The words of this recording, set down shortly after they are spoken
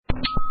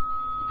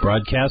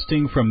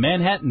Broadcasting from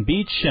Manhattan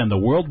Beach and the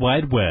World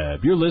Wide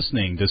Web, you're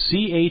listening to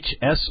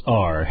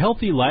CHSR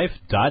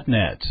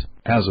HealthyLife.net.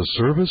 As a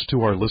service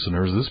to our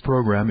listeners, this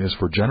program is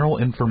for general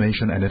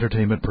information and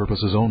entertainment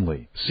purposes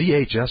only.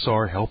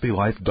 CHSR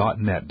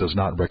HealthyLife.net does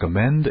not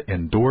recommend,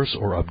 endorse,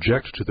 or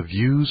object to the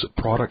views,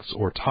 products,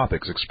 or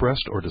topics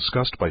expressed or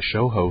discussed by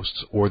show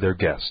hosts or their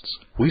guests.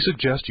 We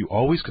suggest you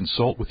always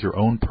consult with your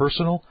own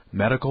personal,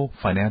 medical,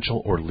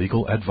 financial, or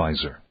legal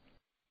advisor.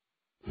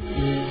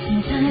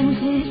 Sometimes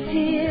it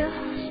feels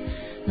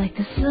like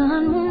the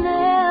sun will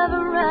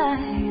never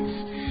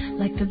rise,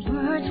 like the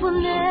birds will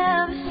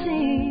never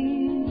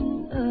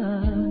sing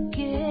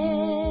again.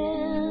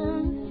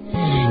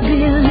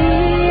 Believing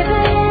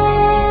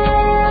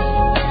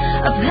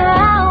a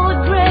power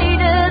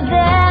greater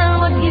than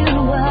what you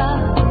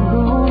are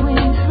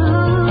going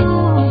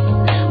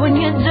through. When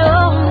you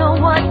don't know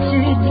what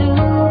to do,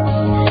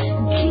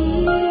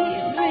 keep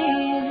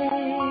breathing.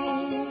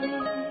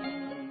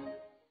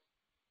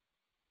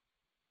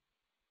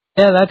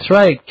 Yeah, that's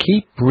right.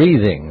 Keep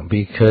breathing,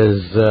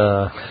 because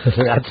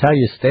that's how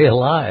you stay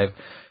alive.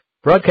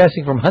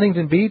 Broadcasting from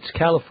Huntington Beach,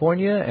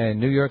 California, and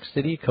New York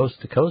City,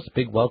 coast to coast.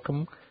 Big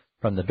welcome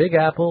from the Big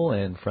Apple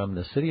and from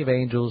the City of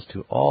Angels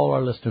to all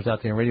our listeners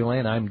out there in Radio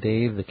Land. I'm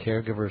Dave, the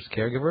caregiver's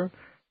caregiver.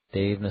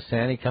 Dave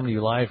Nassani, coming to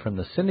you live from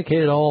the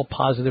syndicated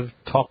all-positive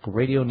talk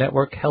radio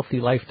network,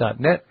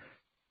 HealthyLife.net.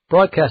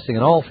 Broadcasting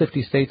in all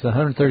 50 states and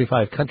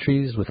 135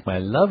 countries with my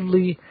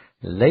lovely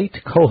late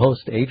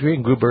co-host,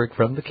 Adrienne Gruberg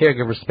from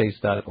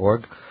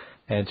thecaregiverspace.org.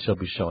 And she'll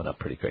be showing up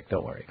pretty quick,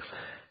 don't worry.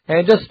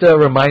 And just a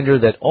reminder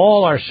that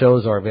all our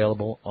shows are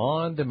available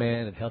on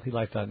demand at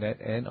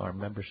HealthyLife.net and our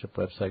membership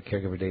website,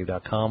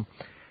 CaregiverDave.com.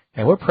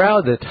 And we're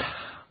proud that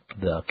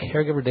the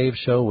Caregiver Dave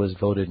Show was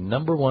voted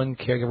 #1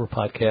 caregiver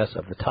podcast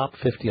of the top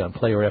 50 on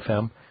Player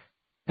FM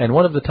and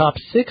one of the top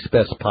 6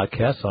 best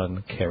podcasts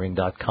on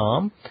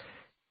Caring.com,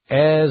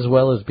 as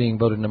well as being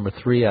voted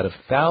 #3 out of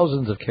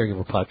thousands of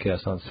caregiver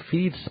podcasts on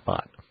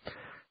FeedSpot.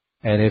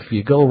 And if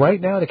you go right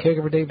now to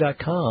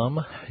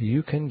caregiverdave.com,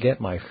 you can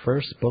get my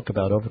first book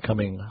about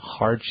overcoming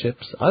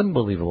hardships,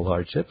 unbelievable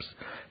hardships,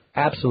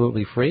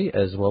 absolutely free,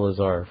 as well as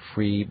our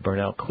free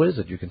burnout quiz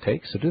that you can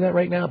take. So do that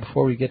right now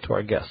before we get to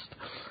our guest.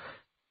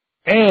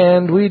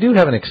 And we do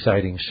have an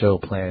exciting show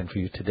planned for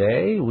you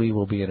today. We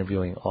will be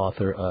interviewing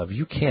author of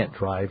You Can't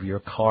Drive Your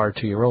Car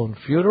to Your Own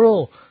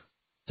Funeral,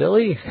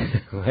 silly,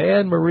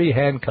 and Marie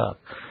Hancock.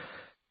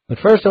 But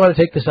first, I want to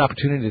take this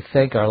opportunity to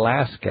thank our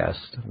last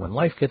guest. When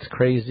life gets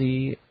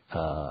crazy,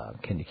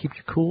 can you keep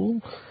you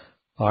cool?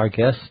 Our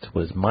guest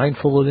was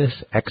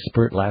mindfulness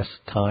expert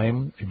last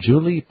time,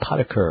 Julie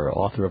Potiker,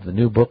 author of the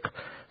new book,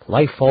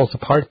 Life Falls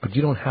Apart, But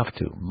You Don't Have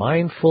to.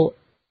 Mindful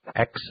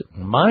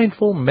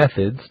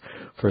Methods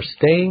for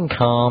Staying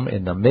Calm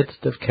in the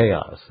Midst of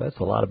Chaos. That's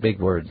a lot of big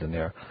words in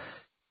there.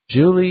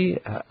 Julie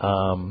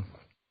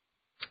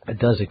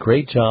does a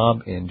great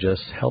job in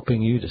just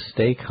helping you to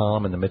stay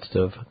calm in the midst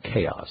of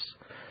chaos.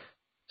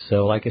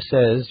 So like it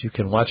says, you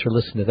can watch or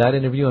listen to that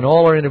interview and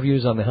all our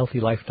interviews on the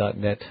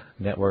HealthyLife.net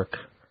network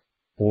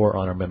or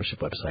on our membership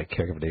website,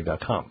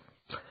 CaregiverDave.com.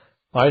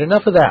 All right,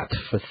 enough of that.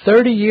 For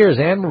 30 years,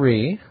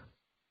 Anne-Marie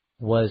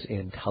was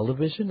in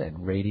television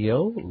and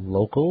radio,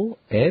 local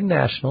and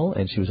national,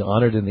 and she was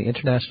honored in the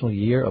International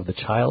Year of the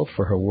Child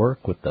for her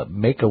work with the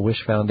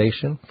Make-A-Wish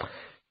Foundation.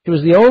 She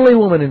was the only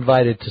woman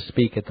invited to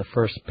speak at the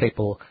first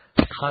papal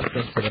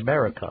conference in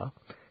America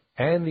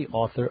and the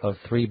author of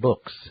 3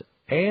 books.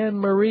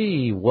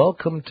 Anne-Marie,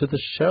 welcome to the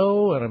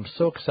show, and I'm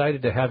so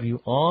excited to have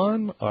you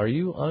on. Are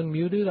you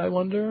unmuted, I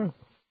wonder?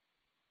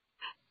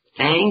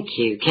 Thank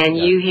you. Can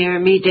you hear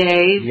me,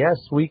 Dave? Yes,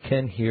 we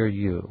can hear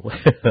you.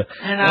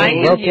 And I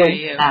can hear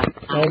you.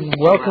 And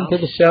welcome to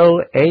the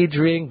show,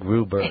 Adrienne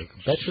Gruberg.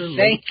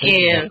 Thank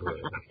you.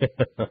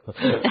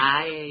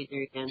 Hi,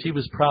 Adrienne. She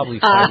was probably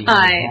fighting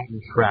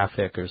Manhattan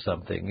traffic or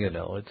something. You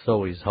know, it's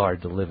always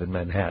hard to live in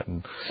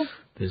Manhattan.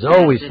 There's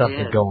always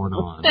something going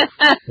on,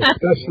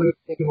 especially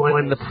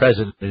when the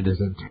president is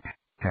in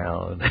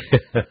town.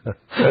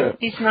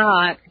 He's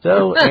not.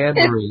 So,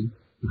 Anne-Marie.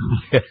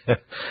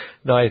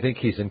 No, I think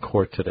he's in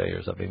court today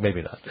or something.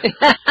 Maybe not.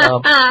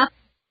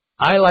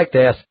 I like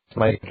to ask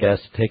my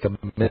guests to take a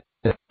minute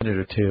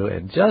or two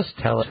and just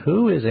tell us,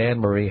 who is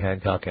Anne-Marie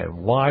Hancock and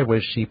why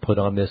was she put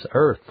on this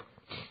earth?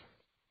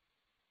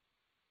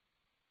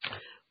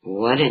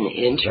 What an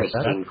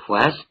interesting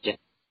question.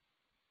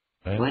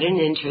 Right. What an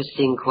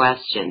interesting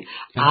question.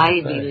 I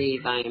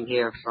believe I am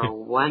here for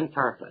one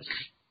purpose,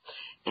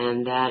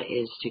 and that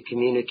is to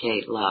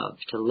communicate love,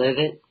 to live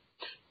it,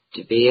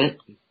 to be it,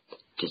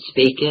 to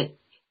speak it,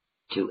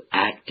 to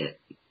act it.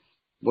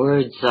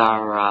 Words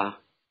are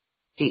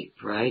deep,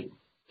 right?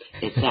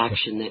 It's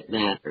action that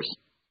matters.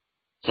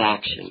 It's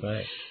action. That's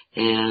right.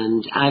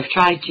 And I've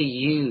tried to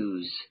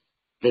use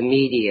the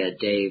media,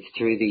 Dave,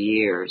 through the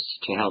years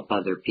to help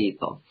other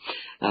people.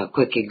 A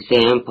quick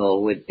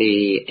example would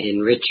be in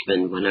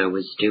Richmond when I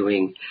was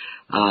doing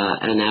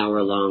an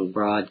hour-long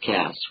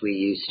broadcast. We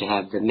used to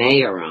have the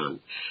mayor on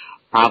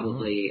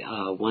probably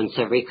once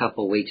every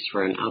couple weeks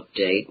for an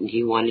update, and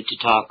he wanted to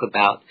talk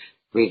about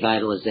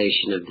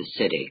revitalization of the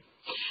city.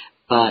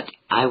 But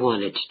I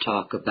wanted to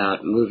talk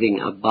about moving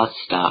a bus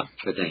stop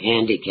for the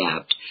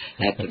handicapped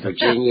at the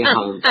Virginia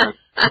home.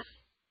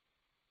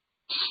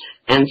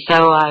 And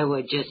so I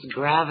would just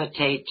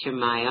gravitate to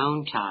my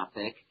own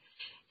topic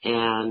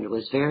and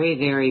was very,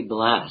 very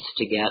blessed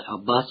to get a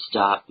bus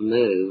stop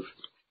moved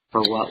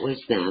for what was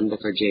then the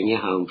Virginia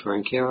Home for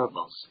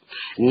Incurables,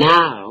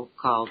 now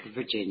called the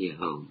Virginia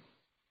Home.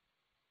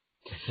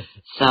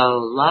 So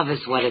love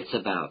is what it's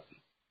about.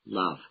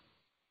 Love.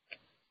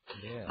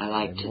 Yeah. I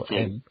like to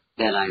think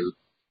that I'm...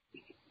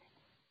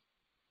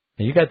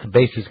 You got the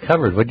bases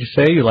covered. What'd you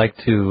say? You like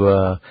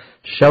to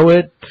show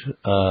it,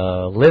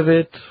 live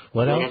it,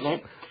 what else? Live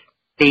it,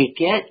 speak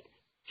it,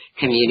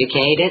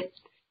 communicate it,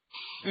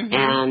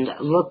 and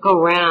look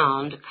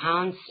around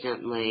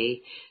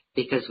constantly,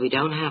 because we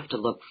don't have to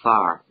look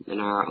far in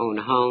our own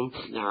home,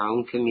 in our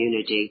own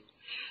community,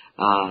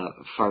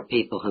 for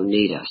people who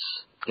need us.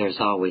 There's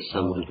always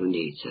someone who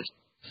needs us.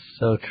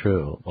 So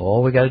true.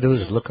 All we got to do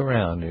is look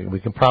around. We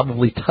can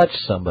probably touch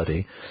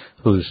somebody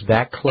who's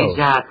that close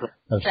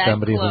of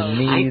somebody who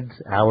needs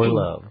our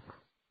love.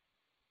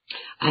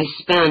 I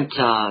spent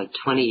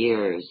 20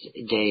 years,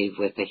 Dave,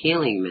 with the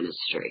healing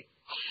ministry.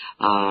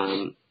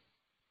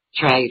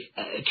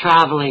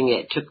 Traveling,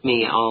 it took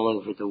me all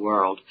over the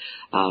world,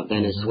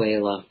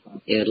 Venezuela,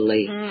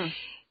 Italy.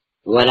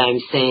 What I'm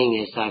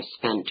saying is I've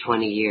spent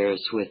 20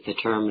 years with the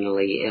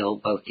terminally ill,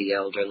 both the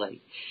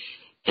elderly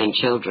and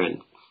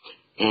children.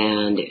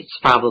 And it's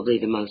probably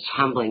the most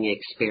humbling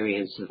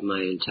experience of my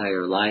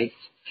entire life.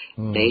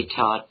 They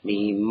taught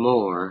me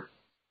more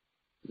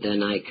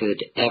than I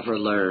could ever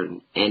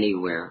learn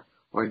anywhere,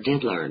 or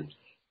did learn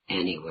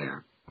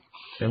anywhere.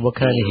 And what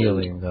kind of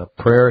healing?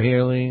 Prayer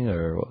healing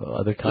or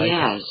other kinds?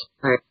 Yes,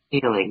 prayer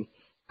healing.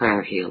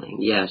 Prayer healing.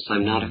 Yes,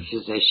 I'm not a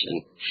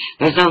physician.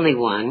 There's only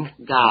one,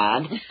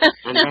 God,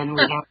 and then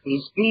we have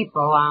these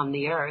people on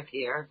the earth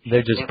here.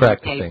 They're just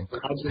practicing.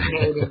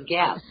 Educated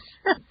guess,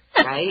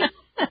 right?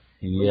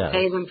 Yeah. We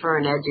pay them for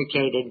an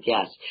educated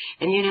guess.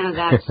 And you know,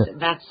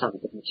 that's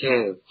something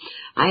too.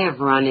 I have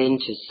run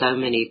into so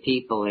many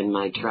people in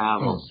my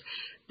travels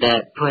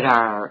that put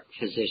our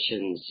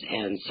physicians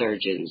and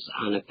surgeons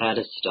on a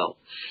pedestal.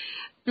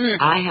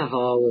 I have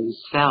always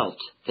felt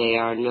they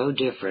are no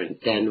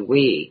different than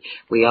we.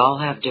 We all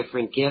have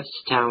different gifts,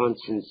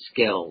 talents, and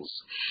skills,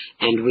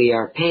 and we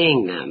are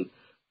paying them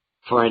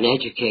for an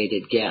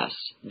educated guess.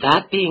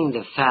 That being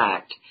the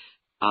fact,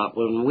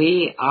 when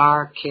we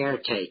are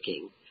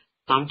caretaking,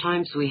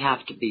 sometimes we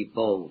have to be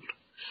bold.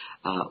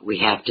 We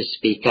have to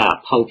speak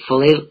up,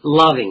 hopefully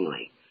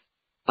lovingly,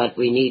 but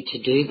we need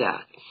to do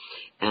that.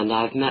 And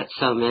I've met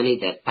so many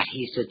that, but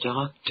he's a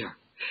doctor.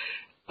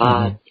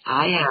 But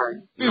I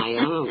had my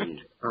own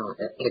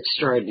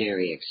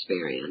extraordinary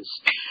experience.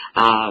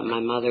 My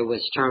mother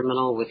was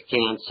terminal with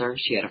cancer.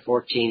 She had a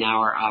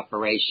 14-hour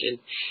operation.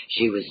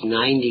 She was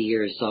 90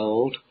 years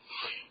old.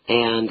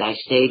 And I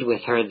stayed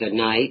with her the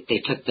night.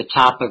 They took the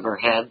top of her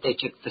head. They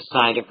took the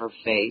side of her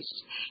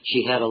face.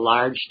 She had a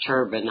large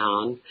turban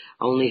on,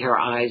 only her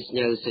eyes,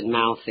 nose, and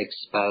mouth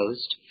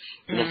exposed.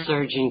 And the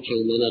surgeon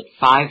came in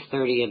at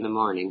 5:30 in the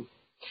morning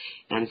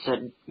and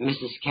said,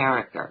 Mrs.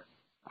 Carricker,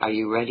 are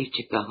you ready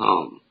to go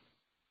home?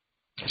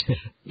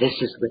 This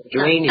is the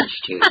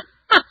drainage tube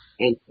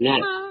and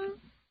neck.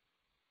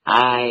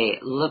 I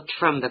looked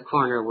from the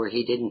corner where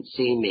he didn't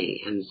see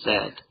me and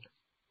said,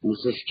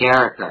 Mrs.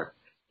 Carricker,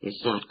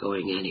 it's not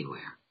going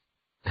anywhere.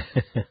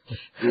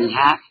 We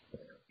have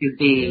to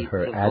be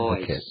the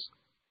advocate. Voice.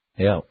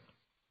 Yeah.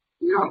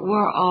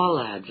 We're all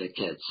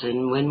advocates,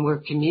 and when we're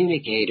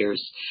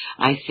communicators,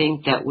 I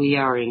think that we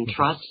are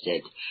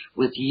entrusted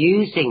with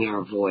using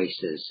our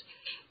voices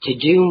to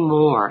do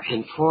more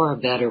and for a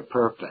better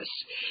purpose.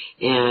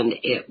 And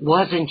it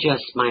wasn't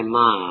just my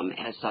mom.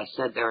 As I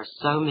said, there are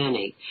so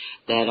many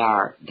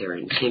that they're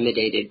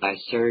intimidated by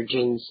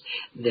surgeons,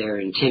 they're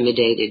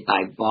intimidated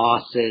by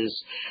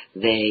bosses,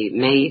 they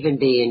may even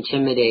be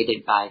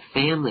intimidated by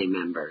family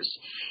members.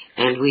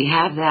 And we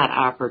have that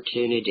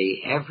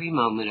opportunity every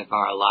moment of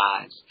our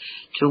lives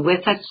to,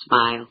 with a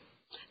smile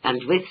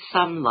and with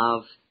some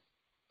love,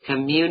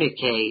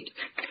 communicate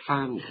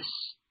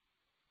firmness.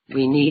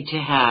 We need to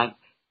have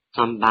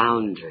some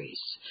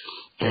boundaries.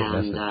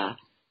 And I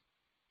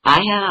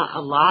had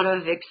a lot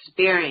of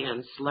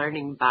experience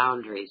learning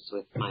boundaries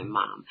with my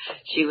mom.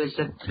 She was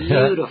a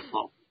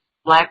beautiful,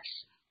 flex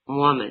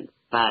woman,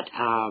 but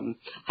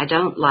I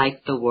don't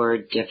like the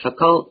word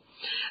difficult.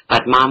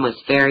 But Mom was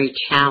very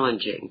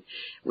challenging.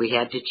 We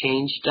had to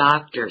change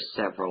doctors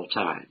several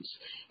times.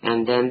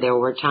 And then there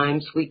were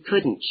times we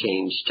couldn't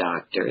change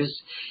doctors.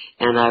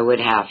 And I would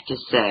have to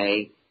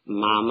say,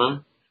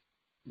 Mama,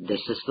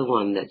 this is the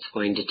one that's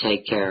going to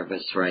take care of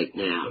us right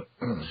now.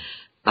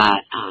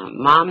 But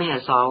Mom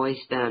has always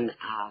been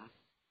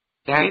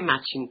very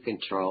much in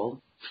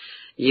control.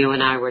 You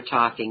and I were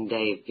talking,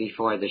 Dave,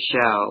 before the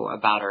show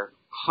about her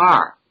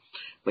car,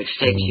 which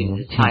takes you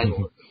to the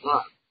title of the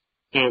book.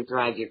 Can't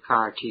drive your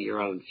car to your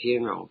own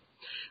funeral.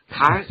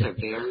 Cars are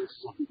very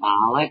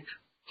symbolic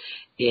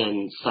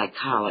in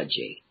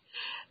psychology.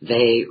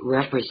 They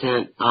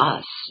represent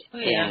us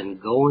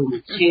and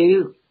going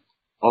to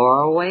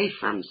or away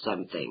from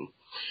something.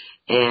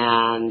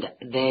 And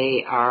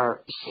they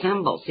are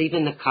symbols,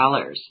 even the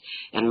colors.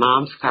 And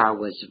Mom's car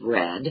was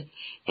red.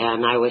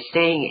 And I was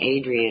saying,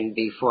 Adrian,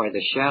 before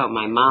the show,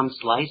 my mom's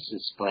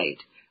license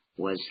plate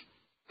was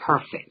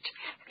perfect.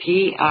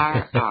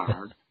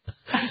 PRRCT.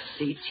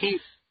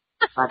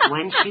 But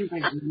when she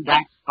was in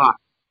that car,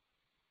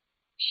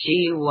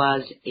 she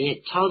was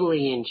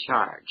totally in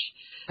charge.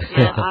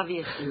 Now,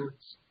 obviously,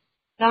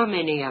 so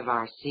many of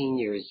our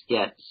seniors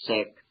get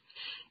sick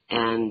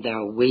and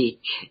they're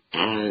weak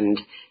and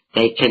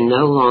they can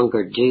no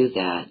longer do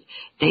that.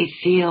 They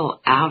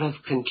feel out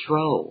of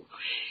control.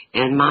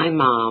 And my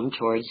mom,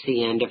 towards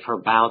the end of her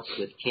bouts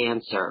with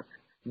cancer,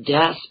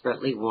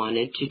 desperately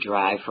wanted to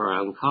drive her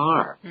own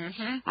car.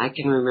 Mm-hmm. I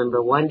can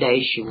remember one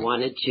day she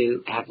wanted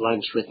to have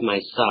lunch with my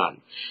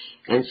son.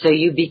 And so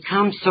you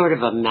become sort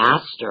of a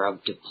master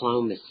of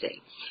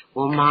diplomacy.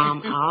 Well,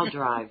 Mom, I'll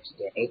drive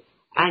today.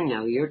 I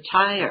know you're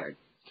tired.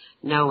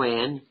 No,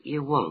 Ann,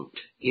 you won't.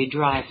 You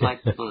drive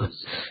like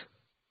Moses.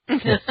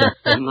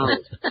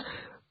 Moses.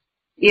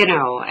 You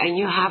know, and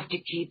you have to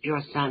keep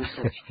your sense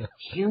of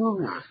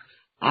humor.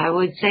 I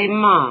would say,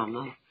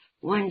 Mom,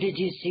 when did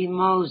you see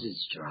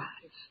Moses drive?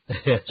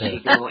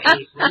 She'd go,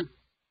 Adrian,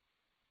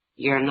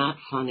 you're not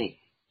funny.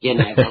 You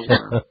never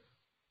were.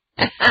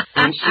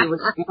 And she was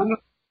going to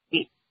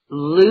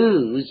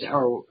lose,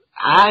 or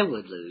I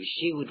would lose.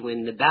 She would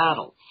win the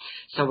battle.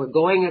 So we're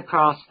going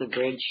across the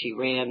bridge. She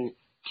ran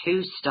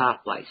 2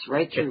 stoplights,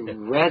 right through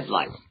red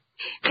lights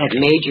at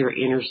major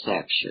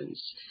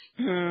intersections.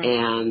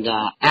 And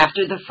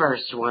after the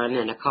first one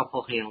and a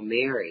couple Hail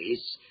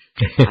Marys,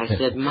 I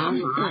said,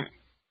 Mama,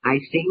 I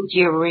think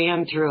you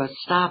ran through a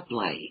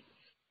stoplight.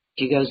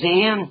 She goes,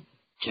 Ann,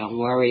 don't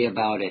worry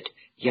about it.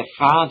 Your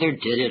father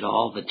did it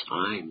all the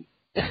time.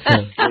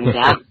 And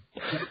that,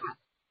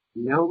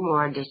 no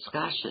more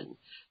discussion.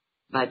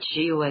 But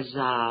she was,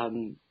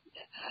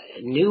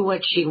 knew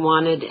what she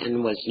wanted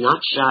and was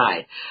not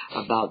shy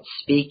about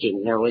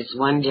speaking. There was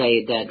one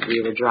day that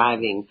we were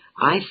driving,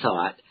 I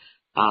thought,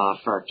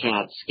 for a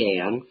CAT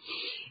scan.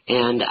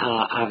 And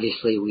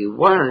obviously we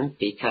weren't,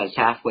 because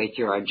halfway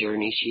through our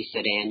journey she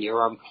said, Ann,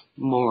 you're a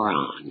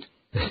moron.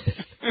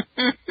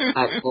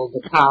 I pulled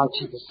the car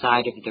to the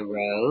side of the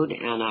road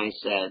and I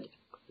said,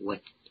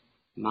 what,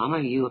 Mama,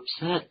 are you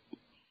upset?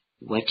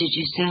 What did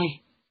you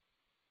say?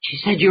 She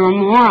said, you're a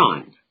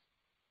moron.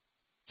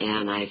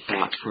 And I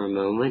thought for a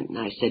moment and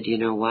I said, you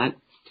know what?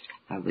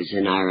 I was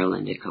in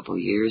Ireland a couple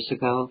years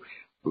ago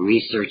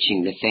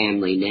researching the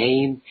family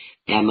name,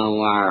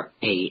 Moran,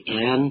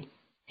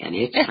 and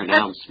it's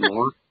pronounced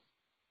more.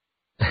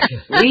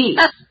 We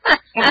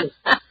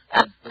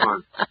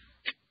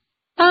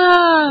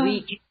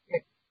can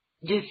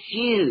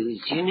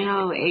diffuse, you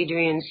know,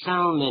 Adrian,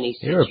 so many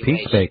situations. You're a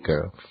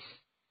peacemaker.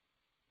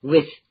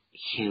 With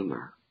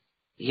humor,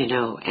 you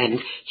know,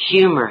 and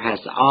humor has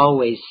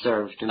always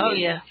served me. Oh,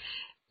 yeah.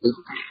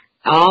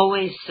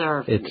 Always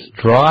served me. It's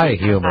dry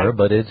humor,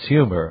 but it's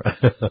humor.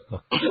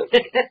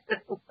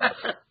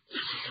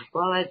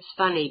 Well, it's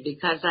funny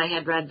because I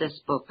had read this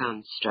book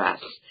on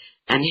stress,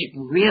 and it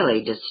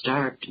really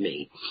disturbed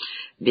me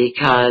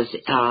because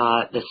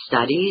the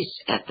studies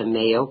at the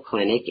Mayo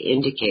Clinic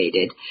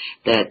indicated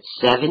that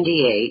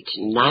 78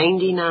 to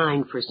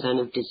 99%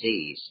 of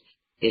disease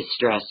is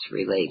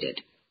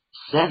stress-related.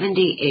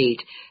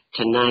 78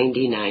 to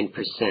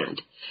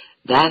 99%.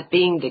 That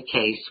being the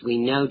case, we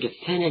know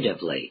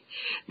definitively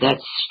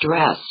that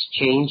stress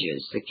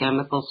changes the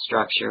chemical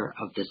structure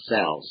of the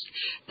cells.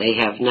 They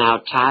have now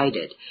tied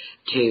it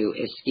to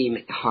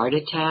ischemic heart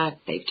attack.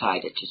 They've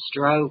tied it to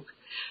stroke.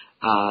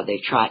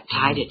 They've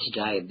tied it to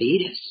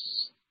diabetes.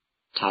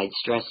 Tied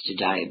stress to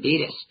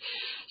diabetes.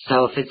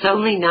 So if it's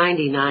only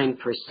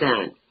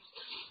 99%,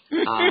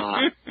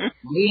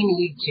 we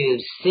need to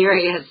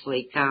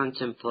seriously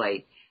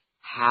contemplate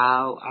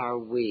how are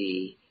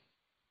we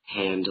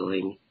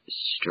handling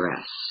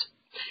stress.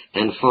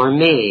 And for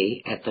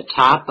me, at the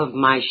top of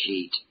my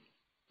sheet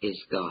is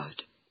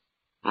God.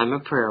 I'm a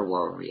prayer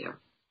warrior.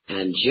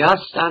 And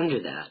just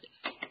under that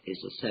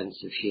is a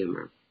sense of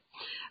humor.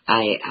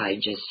 I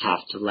just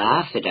have to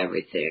laugh at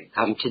everything.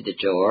 Come to the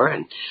door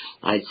and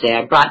I'd say,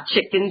 I brought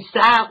chicken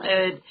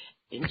salad.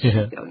 And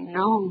she'd go,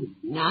 no,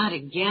 not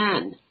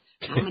again.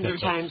 How many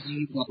times are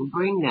you going to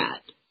bring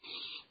that?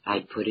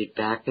 I'd put it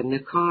back in the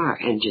car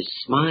and just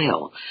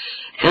smile.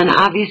 And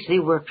obviously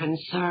we're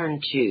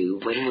concerned, too,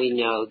 when we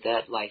know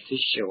that life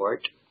is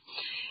short.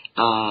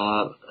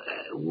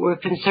 We're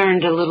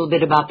concerned a little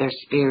bit about their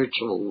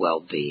spiritual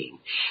well-being.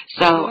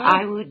 So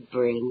I would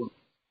bring,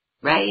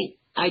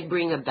 I'd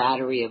bring a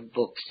battery of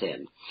books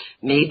in,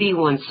 maybe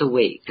once a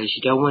week, because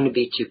you don't want to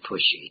be too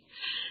pushy.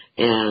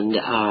 And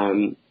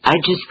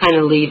I'd just kind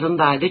of leave them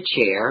by the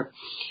chair.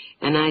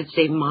 And I'd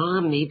say,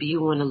 Mom, maybe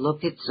you want to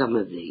look at some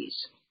of these.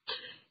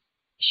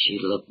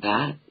 She'd look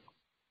back.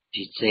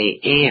 She'd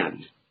say,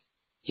 Ann,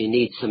 you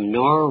need some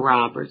Nora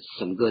Roberts,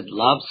 some good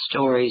love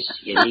stories.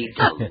 You need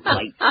to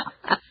light up.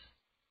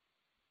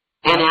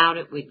 And out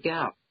it would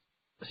go.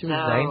 She was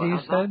 90, you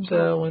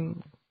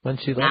said, when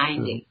she left?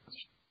 90.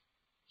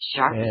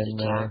 Sharp as a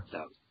tack,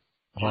 though.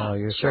 Wow,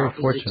 you're very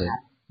fortunate.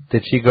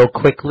 Did she go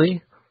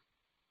quickly?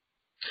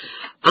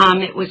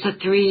 It was a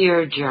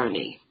 3-year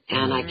journey,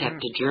 and I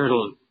kept a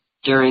journal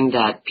during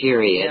that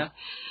period,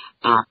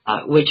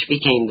 which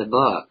became the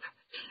book.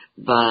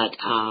 But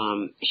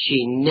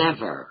she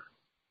never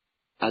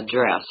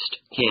addressed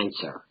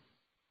cancer.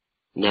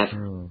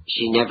 Never.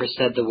 She never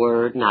said the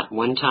word, not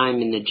one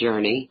time in the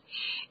journey.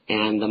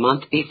 And the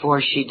month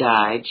before she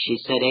died, she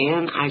said,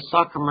 Ann, I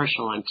saw a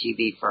commercial on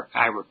TV for a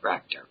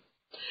chiropractor.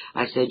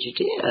 I said, you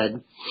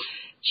did?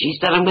 She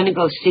said, I'm going to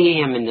go see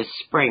him in the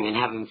spring and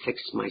have him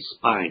fix my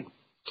spine.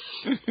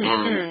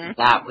 And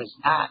that was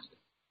that.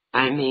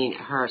 I mean,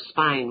 her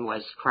spine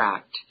was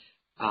cracked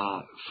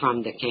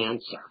from the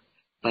cancer,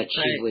 but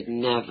she would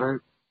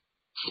never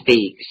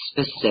speak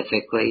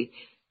specifically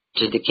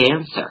to the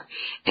cancer.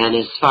 And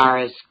as far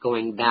as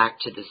going back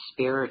to the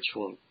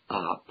spiritual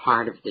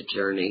part of the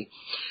journey,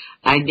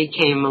 I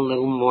became a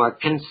little more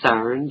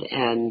concerned,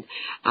 and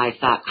I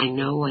thought, I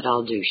know what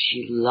I'll do.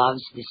 She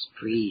loves this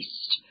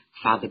priest,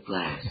 Father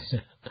Glass.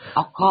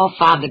 I'll call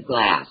Father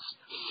Glass.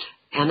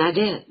 And I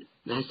did.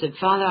 And I said,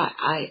 Father,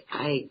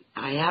 I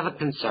have a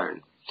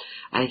concern.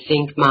 I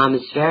think Mom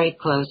is very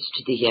close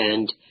to the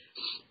end,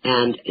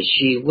 and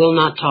she will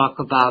not talk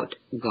about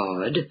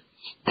God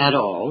at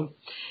all.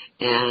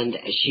 And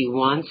she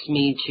wants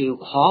me to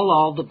haul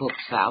all the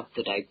books out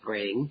that I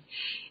bring,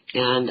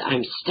 and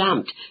I'm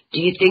stumped. Do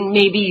you think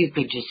maybe you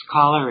could just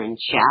call her and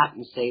chat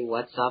and say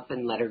what's up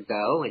and let her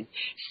go and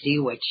see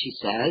what she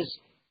says?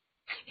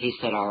 He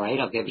said, all right,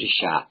 I'll give it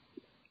a shot.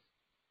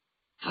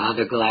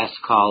 Father Glass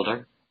called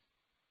her.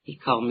 He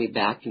called me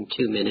back in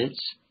 2 minutes.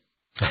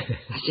 I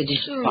said, did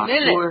you talk to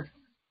her?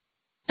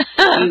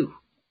 You.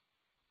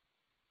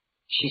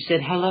 She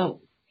said, hello.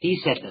 He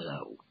said,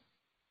 hello.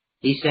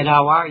 He said,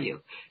 how are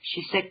you?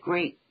 She said,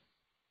 great.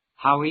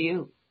 How are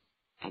you?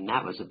 And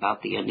that was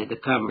about the end of the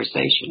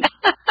conversation.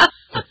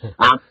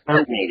 I'm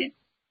terminated.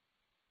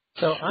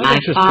 So I'm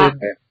interested,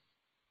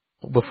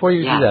 before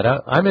you do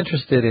that, I'm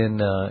interested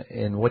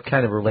in what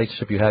kind of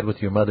relationship you had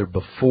with your mother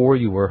before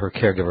you were her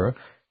caregiver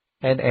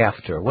and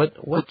after.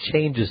 What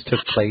changes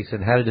took place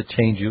and how did it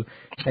change you?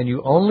 And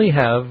you only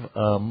have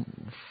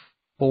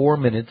 4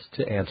 minutes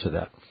to answer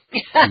that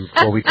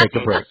before we take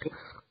a break.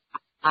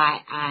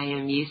 I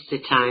am used to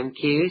time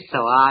cues,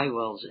 so I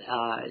will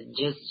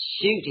just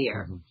shoot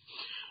here.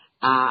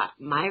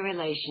 My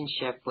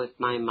relationship with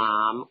my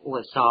mom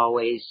was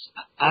always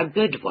a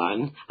good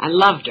one. I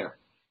loved her.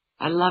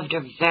 I loved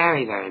her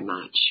very, very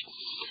much.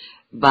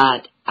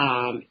 But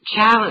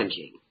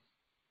challenging.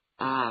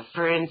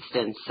 For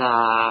instance,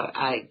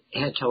 I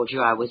had told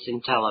you I was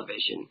in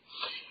television,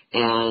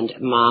 and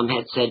Mom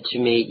had said to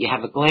me, you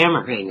have a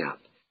glamour hang-up.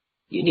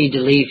 You need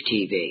to leave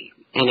TV.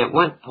 And at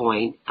one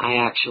point,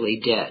 I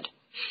actually did.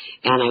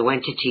 And I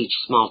went to teach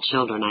small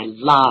children. I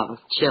love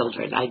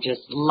children. I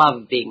just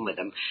love being with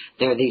them.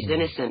 They're these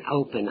innocent,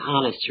 open,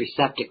 honest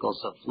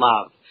receptacles of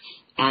love.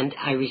 And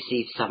I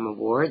received some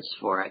awards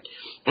for it.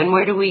 And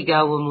where do we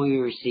go when we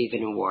receive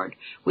an award?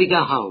 We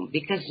go home,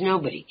 because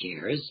nobody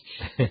cares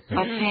but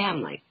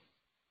family.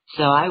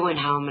 So I went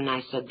home and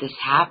I said, this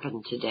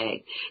happened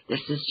today.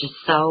 This is just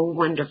so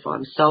wonderful.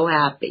 I'm so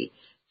happy.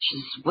 She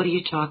says, what are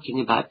you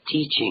talking about?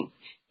 Teaching.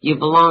 You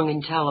belong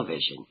in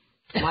television.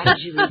 Why did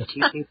you leave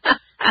TV?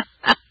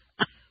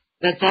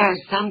 But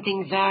there's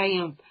something very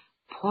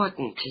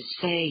important to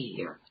say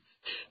here,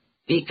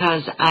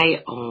 because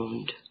I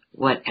owned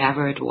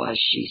whatever it was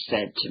she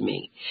said to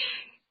me.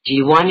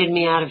 She wanted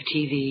me out of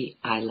TV,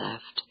 I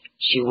left.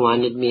 She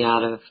wanted me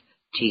out of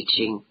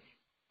teaching,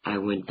 I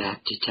went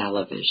back to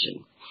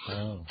television.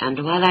 Oh.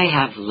 And what I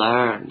have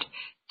learned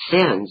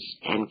since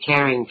and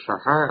caring for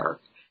her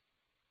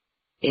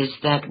is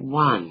that,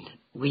 one,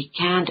 we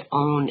can't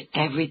own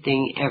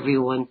everything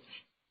everyone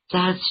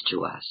does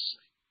to us.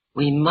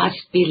 We must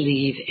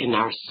believe in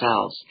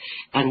ourselves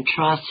and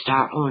trust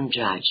our own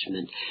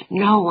judgment.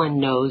 No one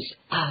knows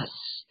us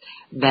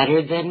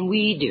better than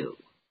we do.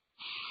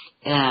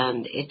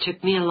 And it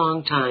took me a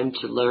long time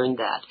to learn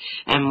that.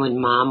 And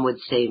when Mom would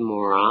say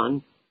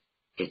moron,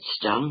 it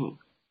stung.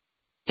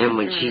 And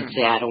when she'd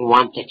say, I don't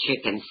want the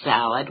chicken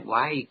salad,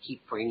 why do you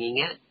keep bringing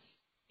it?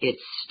 It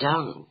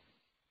stung.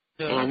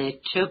 And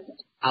it took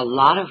a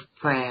lot of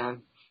prayer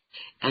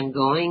and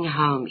going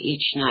home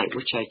each night,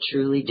 which I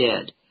truly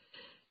did.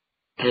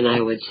 And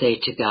I would say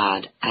to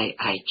God,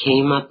 I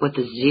came up with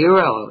a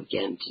 0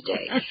 again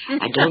today.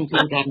 I don't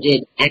think I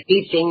did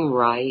anything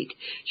right.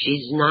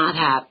 She's not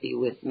happy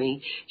with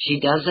me. She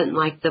doesn't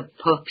like the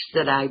books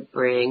that I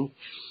bring.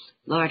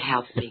 Lord,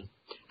 help me.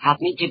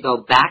 Help me to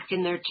go back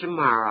in there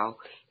tomorrow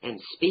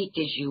and speak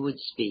as you would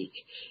speak,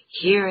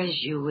 hear as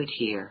you would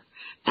hear,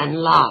 and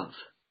love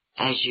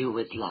as you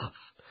would love.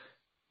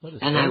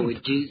 And I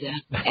would do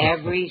that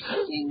every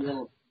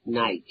single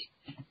night,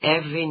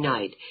 every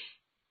night.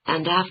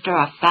 And after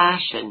a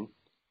fashion,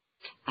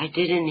 I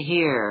didn't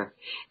hear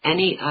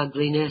any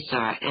ugliness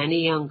or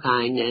any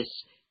unkindness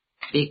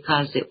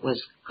because it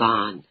was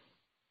gone.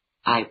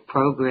 I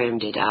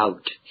programmed it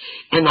out.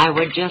 And I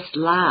would just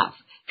laugh.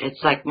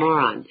 It's like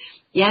moron.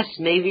 Yes,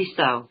 maybe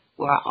so.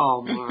 We're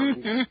all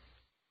morons.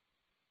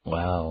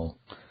 Wow.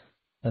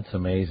 That's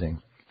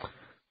amazing.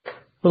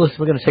 Well, listen,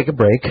 we're going to take a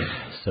break,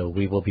 so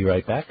we will be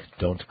right back.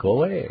 Don't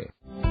go away.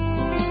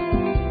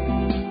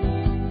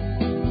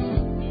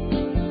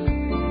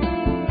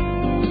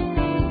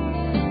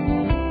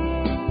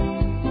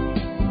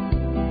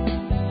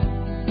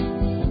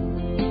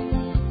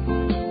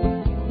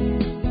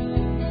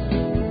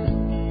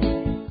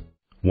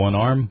 One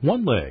Arm,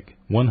 One Leg,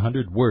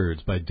 100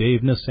 Words by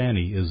Dave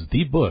Nassani is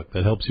the book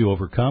that helps you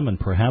overcome and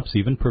perhaps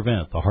even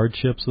prevent the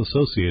hardships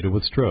associated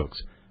with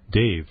strokes.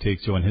 Dave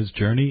takes you on his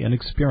journey and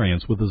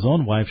experience with his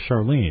own wife,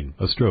 Charlene,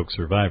 a stroke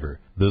survivor.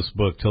 This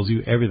book tells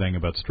you everything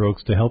about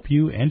strokes to help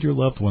you and your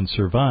loved ones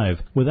survive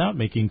without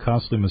making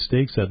costly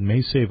mistakes that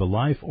may save a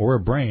life or a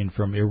brain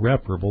from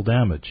irreparable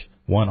damage.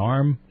 One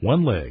Arm,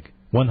 One Leg,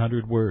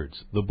 100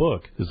 Words. The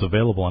book is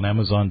available on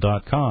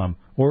Amazon.com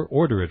or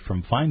order it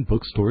from fine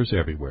bookstores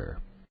everywhere.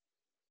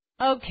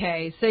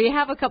 Okay, so you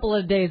have a couple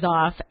of days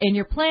off, and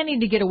you're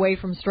planning to get away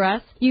from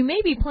stress. You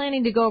may be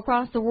planning to go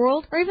across the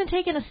world or even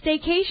taking a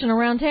staycation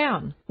around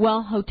town.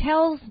 Well,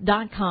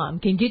 Hotels.com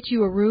can get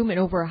you a room in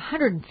over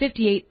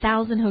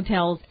 158,000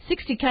 hotels,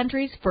 60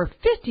 countries for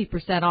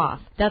 50%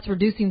 off. That's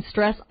reducing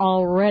stress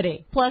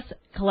already. Plus,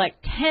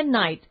 collect 10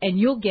 nights, and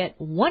you'll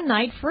get 1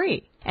 night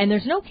free. And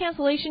there's no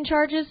cancellation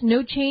charges,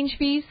 no change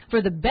fees.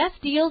 For the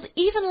best deals,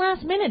 even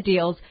last-minute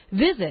deals,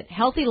 visit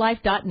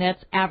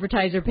HealthyLife.net's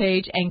advertiser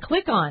page and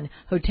click on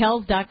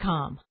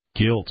Hotels.com.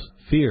 Guilt,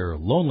 fear,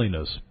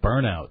 loneliness,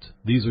 burnout.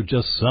 These are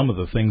just some of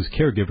the things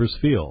caregivers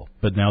feel.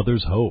 But now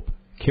there's hope.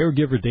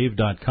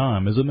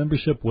 CaregiverDave.com is a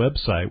membership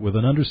website with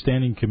an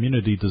understanding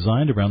community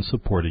designed around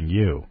supporting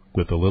you.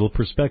 With a little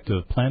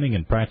perspective, planning,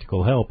 and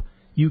practical help,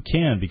 you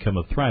can become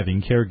a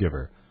thriving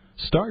caregiver.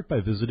 Start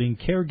by visiting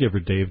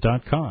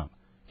CaregiverDave.com.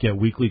 Get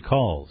weekly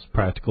calls,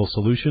 practical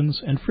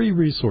solutions, and free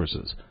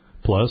resources.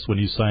 Plus, when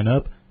you sign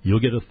up, you'll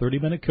get a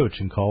 30-minute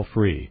coaching call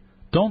free.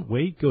 Don't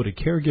wait. Go to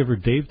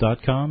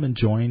caregiverdave.com and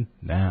join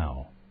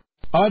now.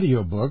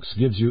 Audiobooks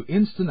gives you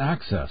instant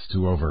access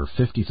to over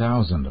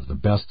 50,000 of the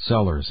best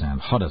sellers and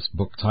hottest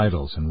book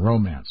titles in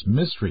romance,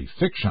 mystery,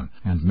 fiction,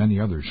 and many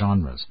other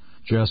genres.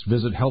 Just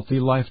visit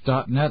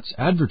HealthyLife.net's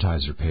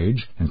advertiser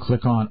page and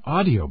click on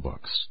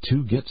Audiobooks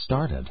to get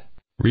started.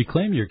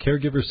 Reclaim your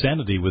caregiver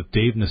sanity with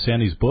Dave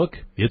Nassani's book,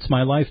 It's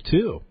My Life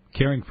Too.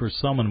 Caring for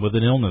someone with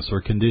an illness or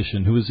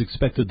condition who is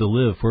expected to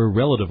live for a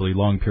relatively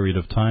long period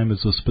of time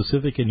is a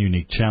specific and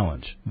unique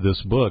challenge.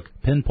 This book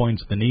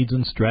pinpoints the needs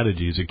and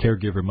strategies a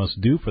caregiver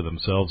must do for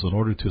themselves in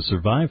order to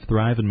survive,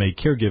 thrive, and make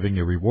caregiving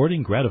a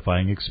rewarding,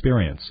 gratifying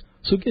experience.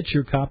 So get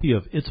your copy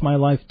of It's My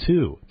Life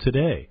Too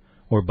today,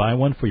 or buy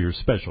one for your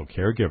special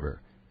caregiver.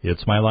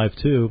 It's My Life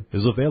Too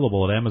is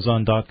available at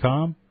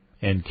Amazon.com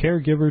and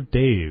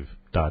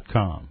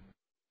CaregiverDave.com.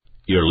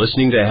 You're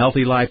listening to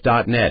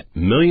HealthyLife.net.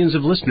 Millions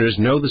of listeners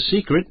know the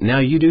secret. Now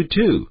you do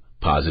too.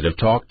 Positive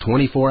talk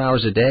 24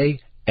 hours a day,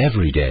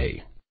 every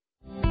day.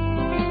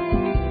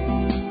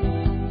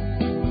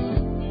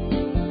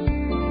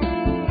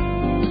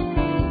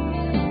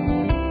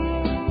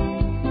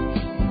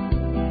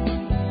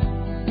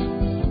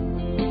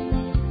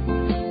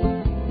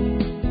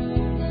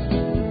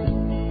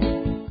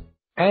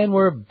 And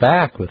we're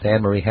back with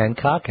Marie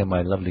Hancock and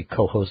my lovely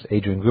co-host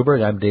Adrian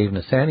Gruber. I'm Dave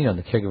Nassani on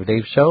the Caregiver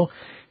Dave Show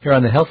here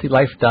on the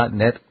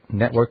HealthyLife.net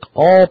network,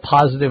 all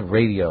positive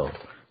radio.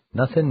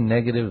 Nothing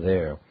negative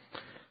there.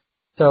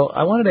 So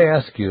I wanted to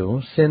ask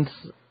you, since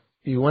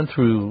you went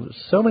through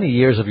so many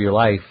years of your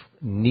life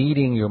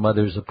needing your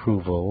mother's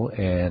approval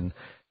and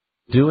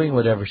doing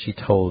whatever she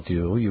told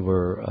you, you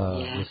were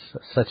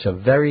such a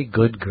very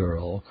good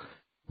girl.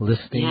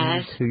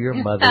 Listening to your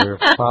mother,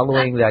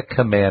 following that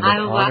commandment,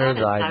 honor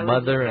thy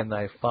mother and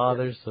thy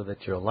father so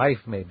that your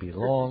life may be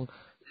long.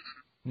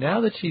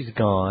 Now that she's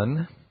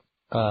gone,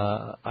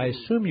 I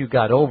assume you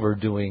got over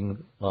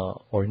doing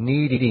or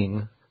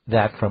needing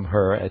that from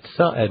her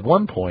at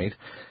one point,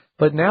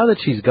 but now that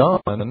she's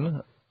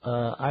gone,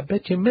 I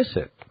bet you miss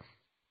it.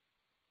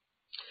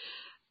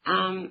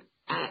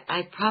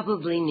 I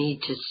probably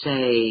need to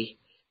say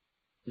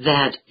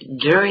that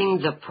during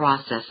the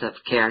process of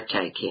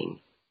caretaking,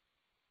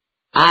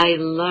 I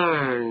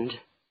learned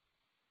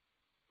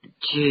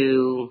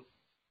to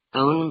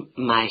own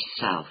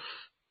myself.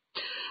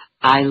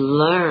 I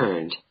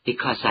learned,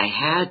 because I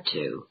had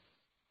to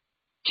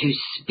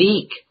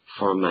speak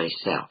for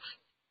myself.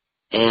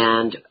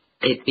 And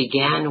it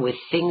began with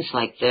things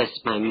like this.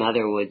 My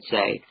mother would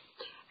say,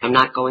 I'm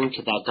not going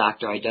to that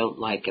doctor. I don't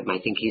like him. I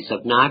think he's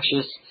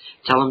obnoxious.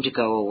 Tell him to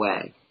go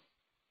away.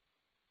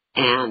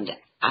 And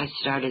I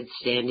started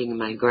standing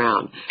my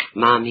ground.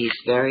 Mom, he's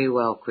very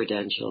well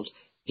credentialed.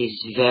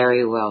 He's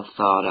very well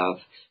thought of.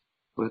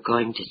 We're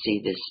going to see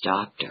this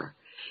doctor.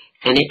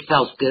 And it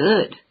felt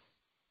good.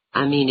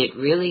 I mean, it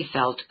really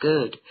felt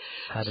good.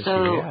 How did so she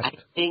react? I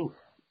think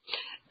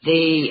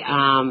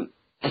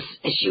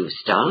she was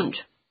stunned.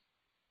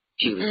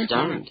 She was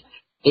stunned.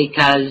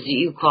 Because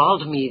you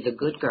called me the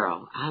good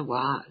girl. I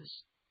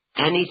was.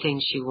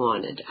 anything she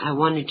wanted. I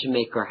wanted to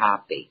make her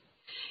happy.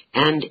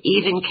 And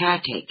even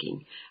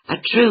caretaking, I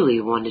truly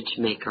wanted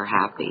to make her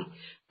happy.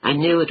 I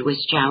knew it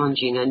was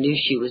challenging. I knew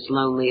she was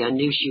lonely. I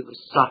knew she was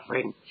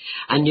suffering.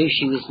 I knew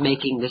she was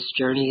making this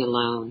journey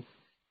alone.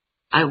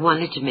 I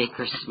wanted to make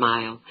her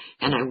smile,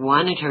 and I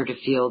wanted her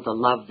to feel the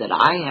love that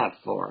I have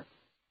for her,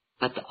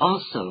 but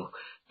also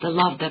the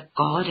love that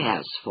God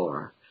has for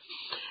her.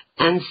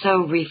 And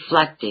so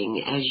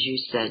reflecting, as you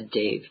said,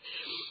 Dave,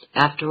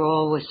 after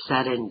all was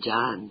said and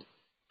done,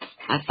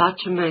 I thought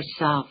to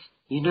myself,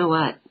 you know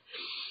what?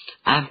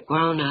 I've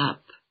grown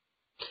up.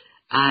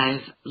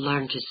 I've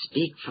learned to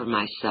speak for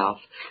myself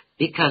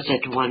because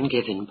at one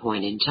given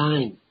point in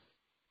time,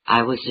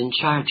 I was in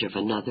charge of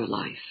another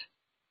life.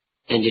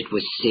 And it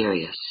was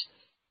serious.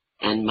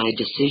 And my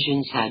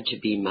decisions had to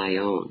be my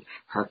own.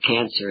 Her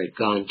cancer had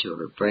gone to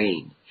her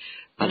brain.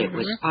 But it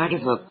was part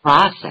of a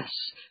process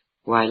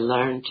where I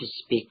learned to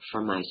speak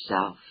for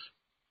myself.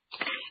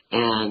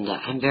 And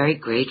I'm very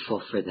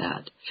grateful for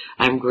that.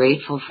 I'm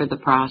grateful for the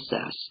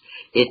process.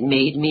 It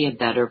made me a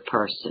better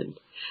person.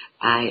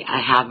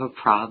 I have a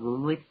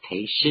problem with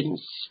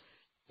patience.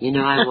 You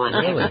know, I want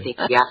everything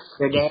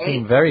yesterday. You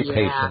seem very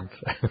patient.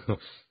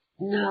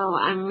 No,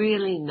 I'm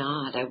really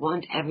not. I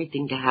want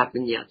everything to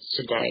happen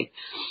yesterday.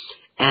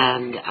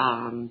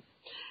 And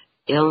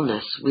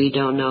illness, we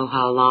don't know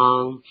how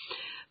long.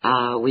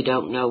 We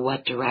don't know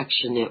what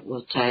direction it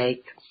will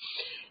take.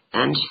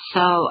 And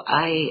so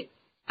I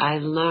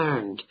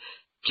learned,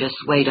 just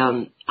wait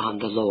on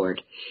the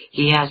Lord.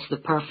 He has the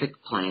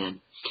perfect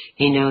plan.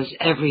 He knows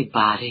every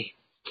body,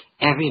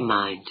 every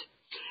mind,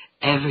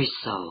 every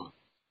soul.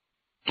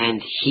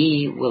 And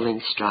He will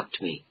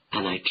instruct me.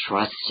 And I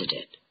trusted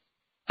it.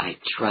 I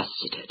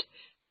trusted it.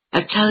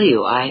 I tell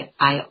you,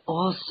 I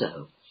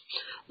also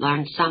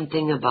learned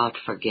something about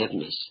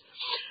forgiveness.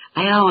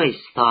 I always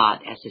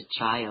thought as a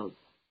child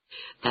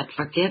that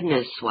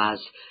forgiveness was,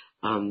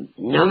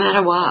 no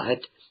matter what,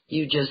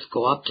 you just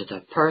go up to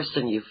the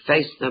person, you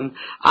face them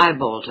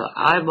eyeball to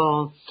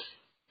eyeball,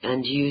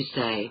 and you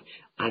say,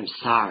 I'm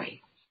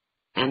sorry.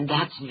 And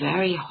that's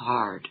very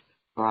hard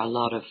for a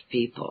lot of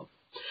people.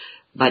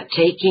 But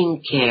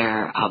taking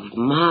care of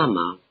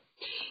Mama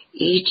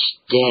each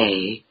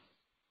day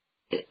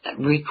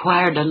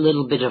required a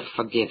little bit of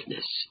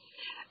forgiveness.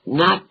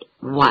 Not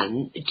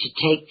one, to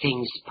take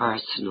things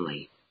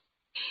personally.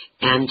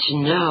 And to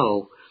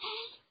know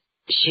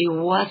she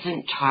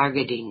wasn't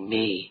targeting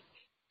me.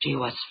 She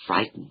was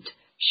frightened.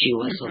 She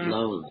was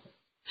alone.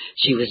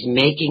 She was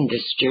making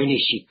this journey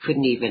she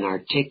couldn't even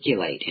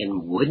articulate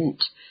and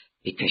wouldn't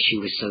because she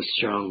was so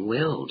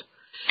strong-willed.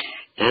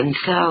 And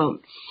so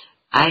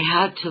I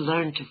had to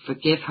learn to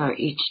forgive her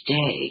each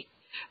day,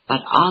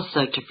 but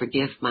also to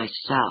forgive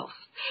myself.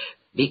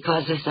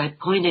 Because as I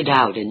pointed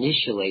out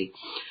initially,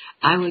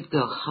 I would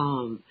go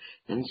home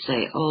and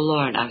say, oh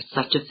Lord, I was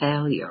such a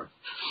failure.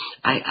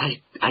 I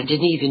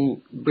didn't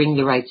even bring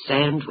the right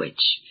sandwich.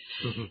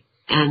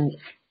 And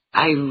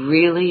I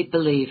really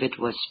believe it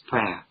was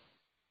prayer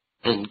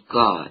and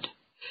God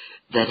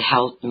that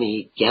helped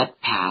me get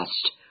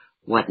past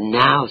what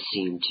now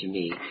seem to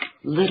me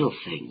little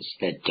things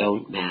that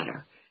don't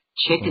matter.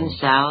 Chicken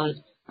salad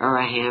or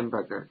a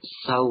hamburger,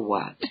 so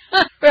what?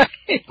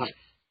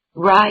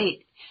 Right.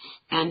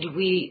 And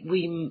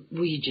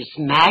we just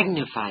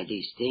magnify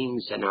these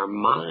things in our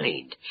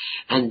mind.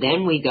 And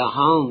then we go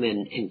home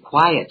and in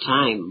quiet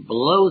time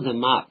blow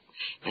them up.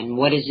 And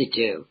what does it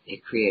do?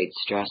 It creates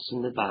stress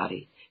in the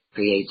body,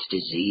 creates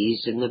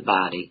disease in the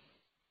body.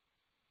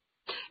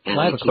 And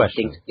I keep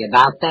thinking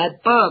about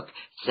that book.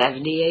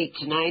 78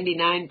 to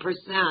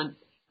 99%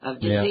 of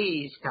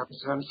disease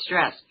comes from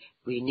stress.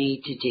 We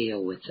need to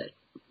deal with it.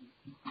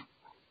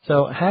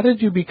 So how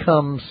did you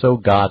become so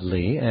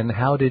godly, and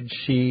how did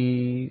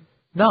she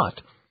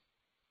not?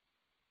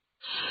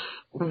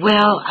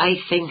 Well, I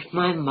think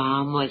my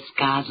mom was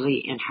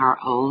godly in her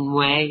own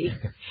way.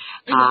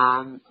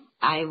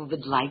 I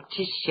would like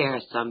to share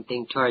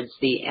something towards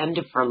the end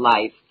of her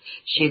life.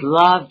 She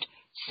loved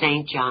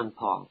St. John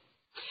Paul.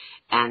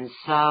 And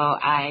so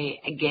I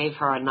gave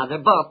her another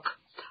book,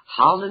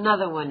 hauled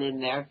another one in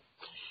there.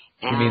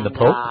 And, you mean the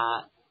Pope?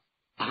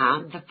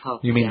 The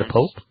Pope. You mean the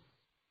Pope?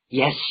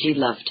 Yes, she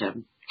loved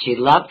him. She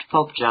loved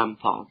Pope John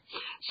Paul.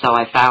 So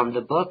I found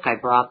the book, I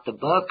brought the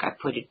book, I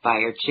put it by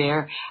her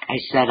chair. I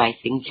said, I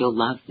think you'll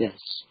love this.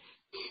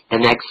 The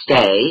next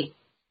day,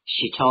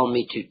 she told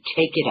me to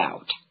take it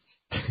out.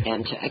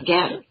 And to,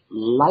 again,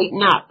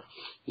 lighten up.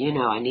 You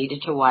know, I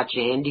needed to watch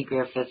Andy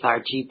Griffith,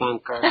 Archie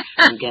Bunker,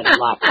 and get a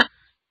lot.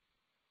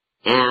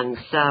 And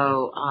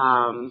so,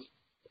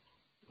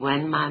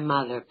 when my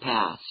mother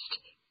passed,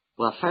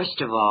 well,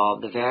 first of all,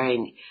 the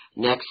very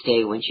next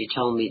day when she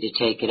told me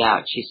to take it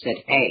out, she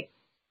said, hey,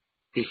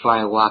 before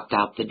I walked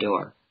out the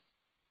door.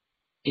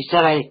 She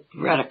said, I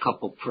read a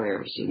couple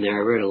prayers in there.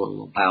 I read a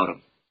little about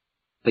them.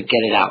 But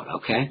get it out,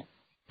 okay?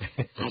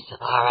 I said,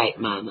 all right,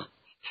 Mama.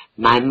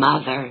 My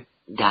mother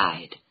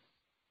died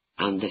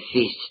on the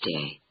feast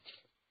day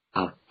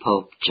of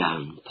Pope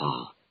John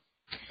Paul.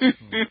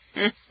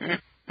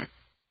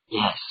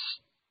 Yes.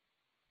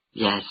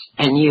 Yes,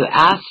 and you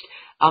asked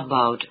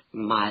about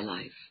my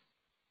life.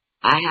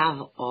 I have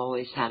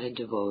always had a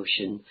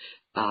devotion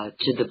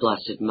to the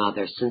Blessed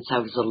Mother since I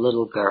was a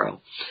little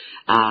girl.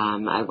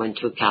 I went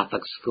to a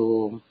Catholic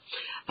school,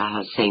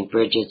 St.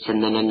 Bridget's,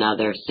 and then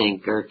another,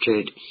 St.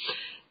 Gertrude.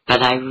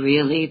 But I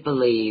really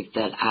believe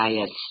that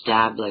I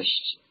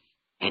established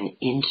an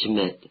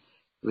intimate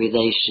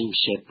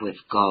relationship with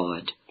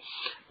God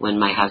when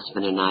my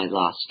husband and I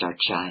lost our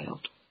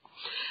child.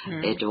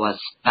 It was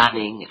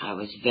stunning. I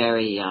was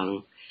very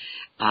young.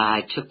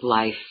 I took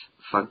life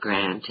for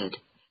granted,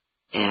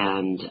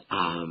 and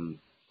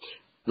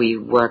we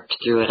worked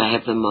through it. I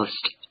have the most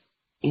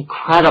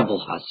incredible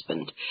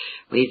husband.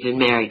 We've been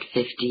married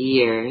 50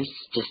 years,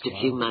 just a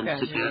few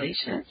months ago.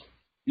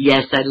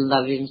 Yes, I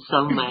love him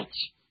so much.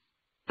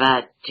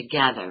 But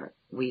together,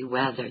 we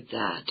weathered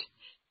that.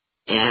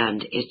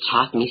 And it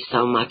taught me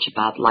so much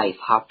about life,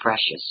 how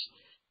precious,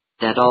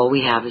 that all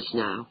we have is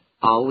now.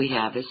 All we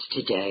have is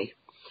today.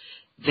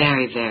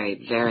 Very,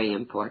 very, very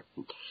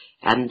important.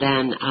 And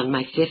then on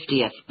my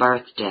 50th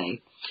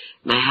birthday,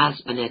 my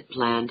husband had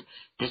planned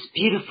this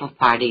beautiful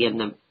party in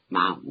the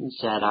mountains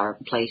at our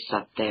place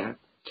up there.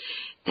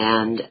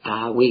 And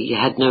we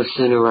had no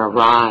sooner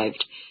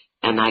arrived,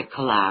 and I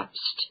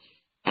collapsed,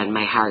 and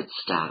my heart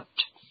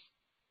stopped.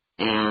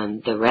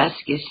 And the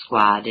rescue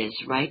squad is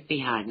right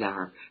behind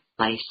our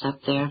place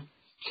up there.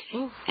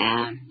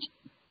 And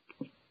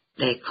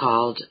they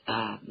called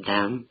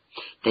them.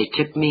 They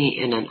took me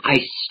in an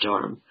ice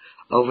storm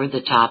over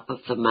the top of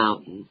the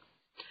mountain.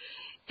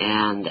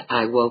 And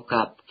I woke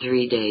up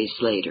 3 days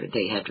later.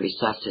 They had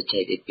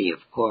resuscitated me, of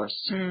course.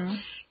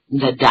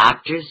 The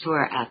doctors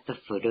were at the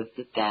foot of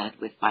the bed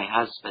with my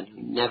husband,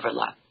 who never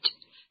left,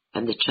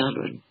 and the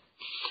children.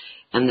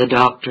 And the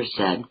doctor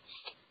said,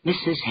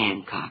 "Mrs.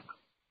 Hancock,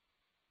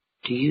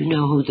 do you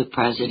know who the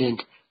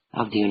President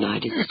of the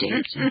United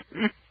States is?"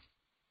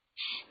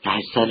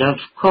 I said, "Of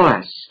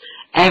course.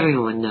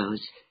 Everyone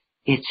knows.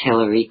 It's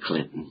Hillary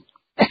Clinton."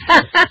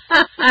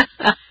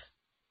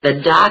 The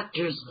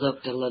doctors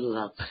looked a little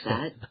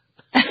upset.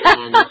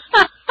 And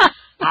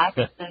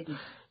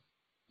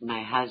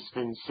my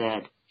husband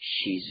said,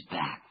 "She's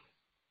back."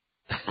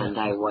 And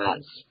I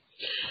was.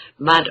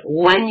 But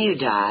when you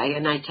die,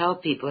 and I tell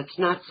people it's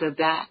not so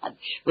bad.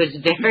 It was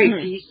very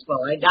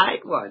peaceful. I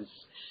died once.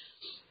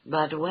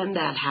 But when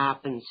that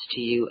happens to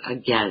you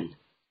again,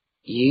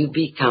 you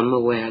become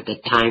aware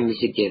that time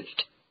is a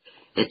gift.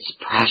 It's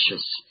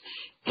precious.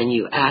 And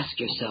you ask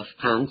yourself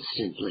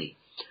constantly,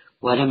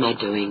 what am I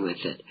doing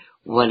with it?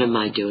 What am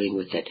I doing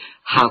with it?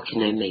 How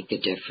can I make a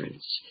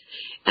difference?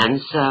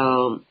 And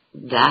so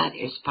that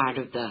is part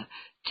of the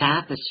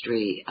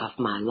tapestry of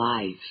my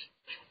life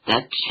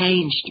that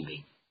changed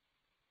me.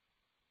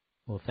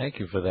 Well, thank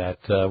you for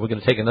that. We're going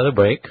to take another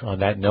break on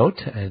that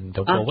note, and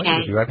don't go away.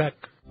 We'll be right back.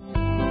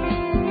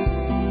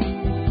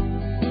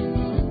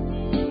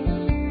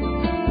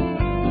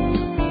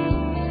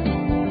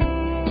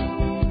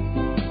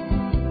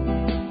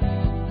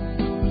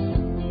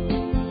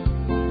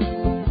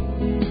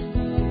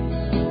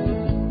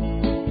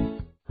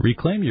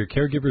 Reclaim your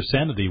caregiver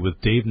sanity with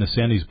Dave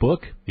Nasani's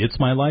book, It's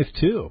My Life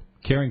Too.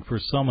 Caring for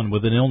someone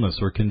with an illness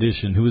or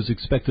condition who is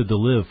expected to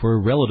live for a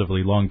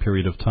relatively long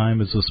period of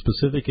time is a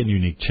specific and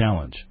unique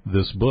challenge.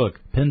 This book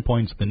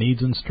pinpoints the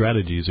needs and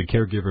strategies a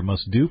caregiver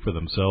must do for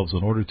themselves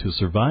in order to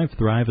survive,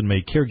 thrive, and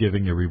make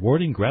caregiving a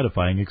rewarding,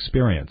 gratifying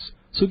experience.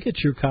 So get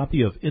your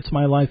copy of It's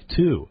My Life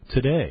Too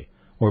today,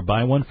 or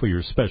buy one for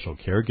your special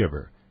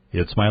caregiver.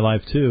 It's My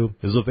Life Too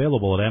is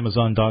available at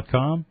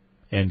Amazon.com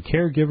and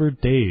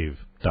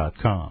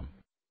CaregiverDave.com.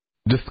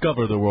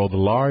 Discover the world's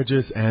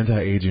largest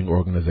anti-aging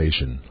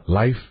organization,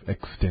 Life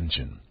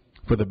Extension.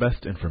 For the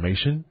best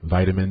information,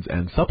 vitamins,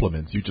 and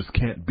supplements, you just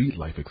can't beat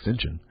Life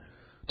Extension.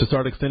 To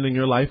start extending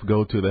your life,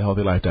 go to the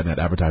healthylife.net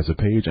advertiser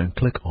page and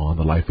click on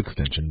the Life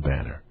Extension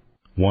banner.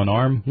 One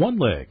Arm, One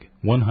Leg,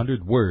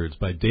 100 Words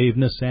by Dave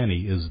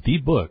Nasani is the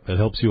book that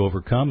helps you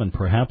overcome and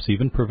perhaps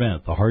even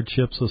prevent the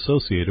hardships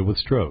associated with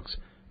strokes.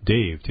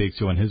 Dave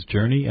takes you on his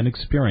journey and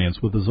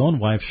experience with his own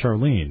wife,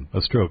 Charlene,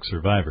 a stroke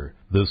survivor.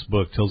 This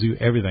book tells you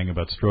everything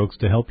about strokes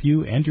to help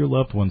you and your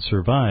loved ones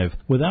survive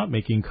without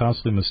making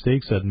costly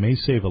mistakes that may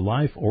save a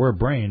life or a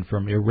brain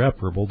from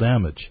irreparable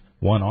damage.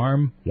 One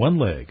Arm, One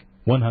Leg,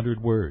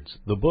 100 Words.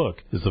 The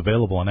book is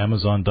available on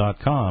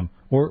Amazon.com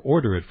or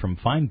order it from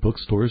fine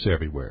bookstores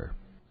everywhere.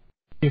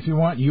 If you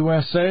want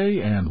USA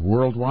and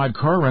worldwide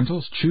car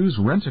rentals, choose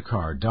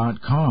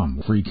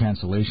Rentacar.com. Free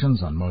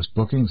cancellations on most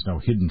bookings, no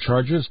hidden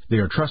charges. They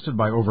are trusted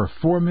by over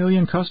 4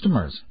 million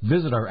customers.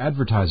 Visit our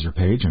advertiser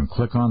page and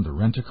click on the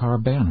Rent-A-Car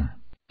banner.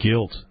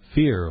 Guilt,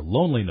 fear,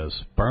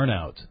 loneliness,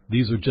 burnout.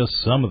 These are just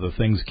some of the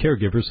things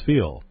caregivers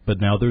feel.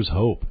 But now there's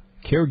hope.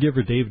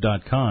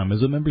 CaregiverDave.com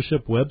is a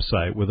membership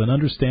website with an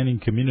understanding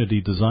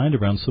community designed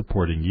around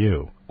supporting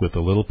you. With a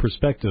little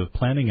perspective,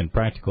 planning, and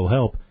practical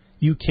help,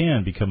 you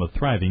can become a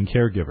thriving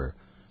caregiver.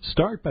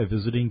 Start by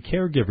visiting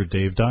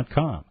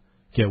CaregiverDave.com.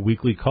 Get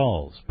weekly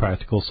calls,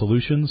 practical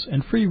solutions,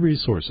 and free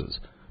resources.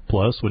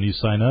 Plus, when you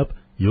sign up,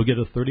 you'll get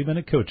a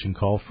 30-minute coaching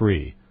call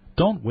free.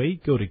 Don't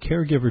wait. Go to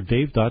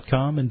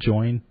caregiverdave.com and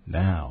join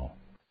now.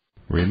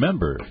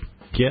 Remember,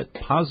 get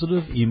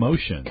positive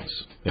emotions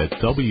at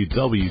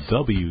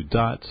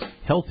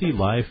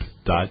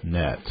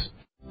www.healthylife.net.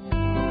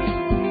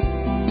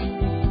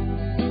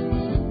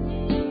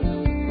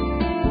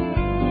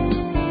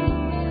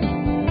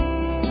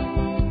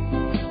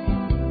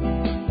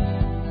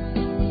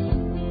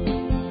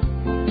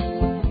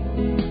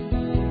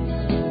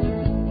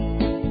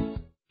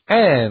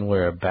 And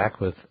we're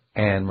back with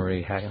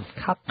Marie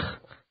Hancock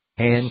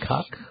and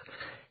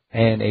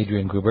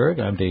Adrian Gruberg.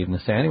 I'm Dave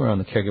Nassani. We're on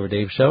the Caregiver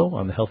Dave Show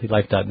on the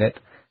HealthyLife.net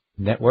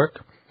network.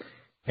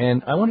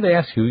 And I wanted to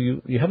ask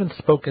you, you haven't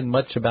spoken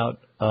much about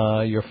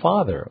your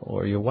father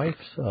or your wife's,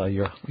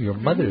 your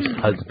mother's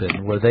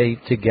husband. Were they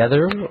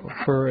together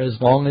for as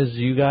long as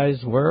you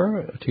guys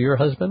were to your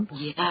husband?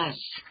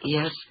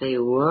 Yes, they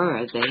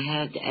were. They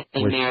had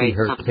been married.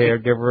 Was she her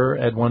caregiver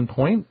at one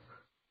point?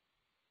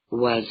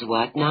 Was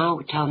what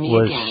now? Tell me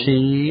was again. Was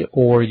she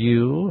or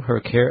you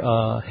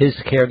his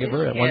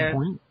caregiver at one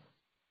point?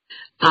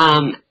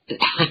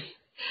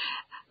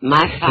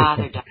 My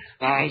father died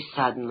very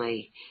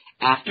suddenly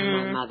after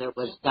my mother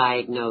was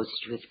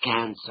diagnosed with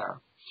cancer.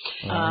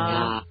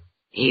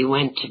 He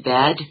went to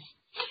bed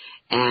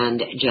and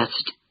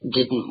just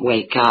didn't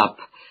wake up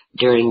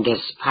during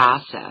this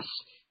process.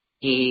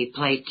 He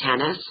played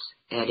tennis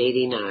at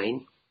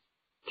 89,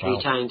 three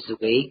times a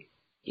week.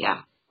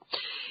 Yeah.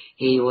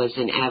 He was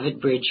an avid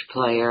bridge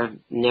player,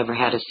 never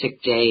had a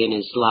sick day in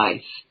his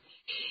life.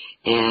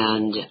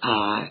 And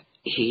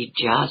he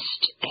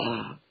just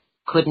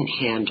couldn't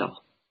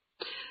handle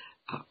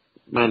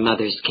my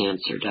mother's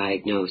cancer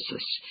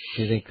diagnosis.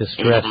 Do you think the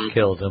stress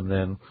killed him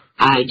then?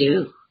 I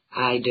do.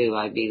 I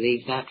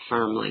believe that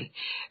firmly.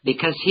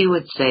 Because he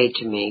would say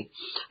to me,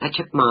 I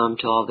took Mom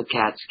to all the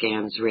CAT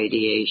scans,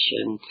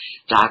 radiation,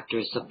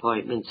 doctor's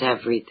appointments,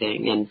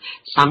 everything. And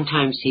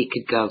sometimes he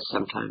could go,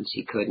 sometimes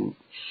he couldn't.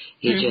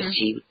 He would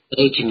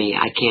say to me,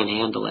 I can't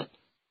handle it.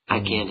 I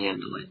can't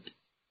handle it.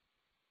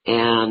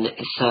 And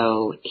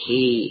so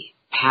he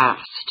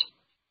passed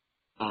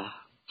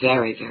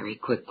very, very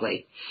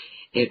quickly.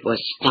 It was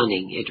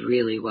stunning. It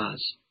really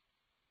was.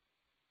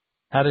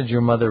 How did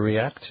your mother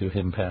react to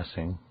him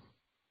passing?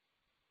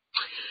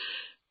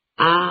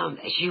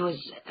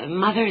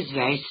 Mother is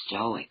very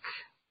stoic.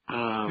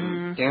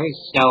 Very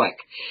stoic.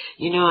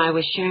 You know, I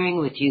was sharing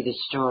with you the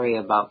story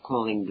about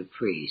calling the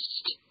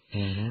priest.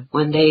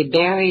 When they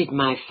buried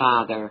my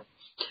father,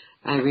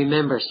 I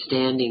remember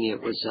standing, it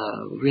was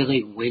a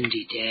really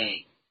windy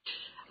day,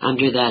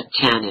 under that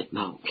tent at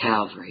Mount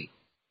Calvary.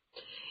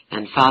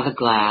 And Father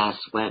Glass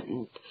went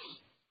and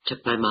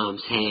took my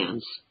mom's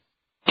hands,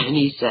 and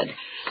he said,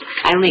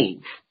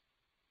 Eileen,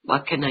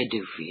 what can I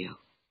do for you?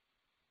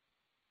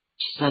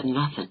 She said,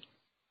 nothing.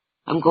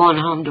 I'm going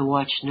home to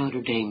watch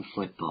Notre Dame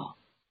football.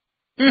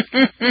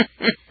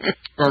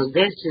 So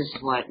this is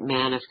what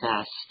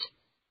manifests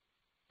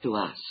to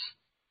us.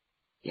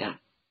 Yeah.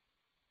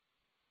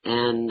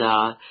 And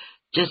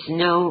just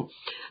no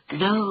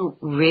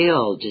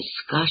real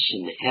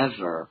discussion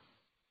ever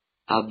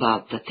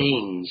about the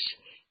things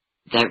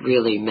that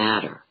really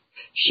matter.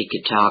 She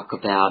could talk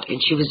about,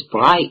 and she was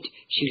bright.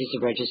 She was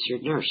a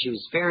registered nurse. She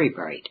was very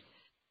bright.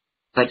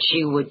 But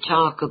she would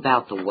talk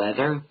about the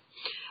weather.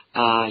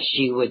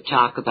 She would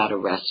talk about a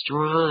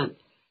restaurant.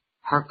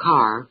 Her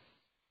car,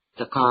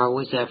 the car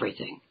was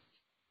everything.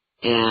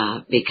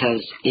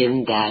 Because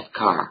in that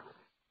car,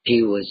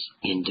 she was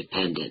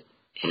independent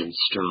and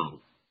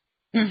strong.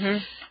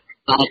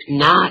 But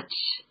not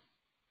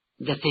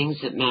the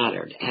things that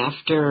mattered.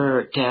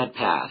 After Dad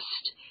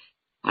passed,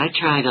 I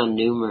tried on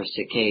numerous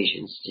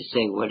occasions to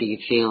say, what are you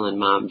feeling,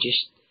 Mom?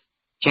 Just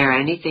share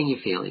anything you're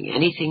feeling,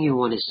 anything you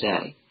want to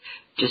say.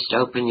 Just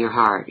open your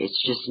heart.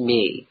 It's just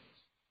me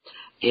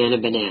and a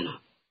banana.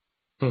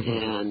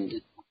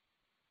 And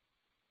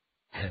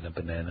a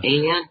banana.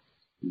 And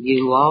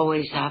you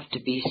always have to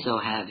be so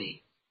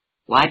heavy.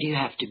 Why do you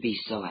have to be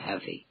so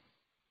heavy?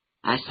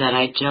 I said,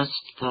 I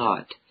just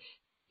thought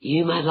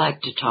you might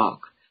like to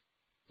talk.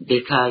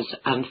 Because,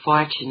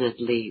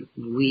 unfortunately,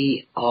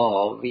 we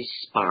all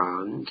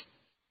respond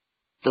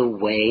the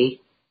way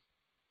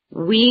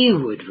we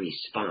would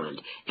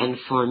respond. And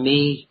for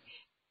me,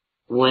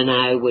 when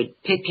I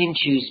would pick and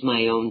choose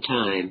my own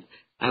time,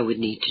 I would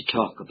need to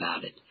talk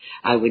about it.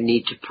 I would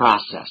need to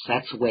process.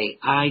 That's the way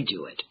I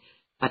do it.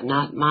 But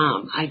not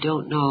Mom. I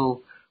don't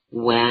know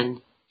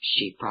when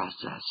she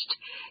processed.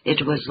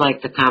 It was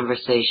like the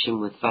conversation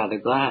with Father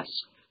Glass.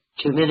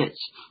 2 minutes.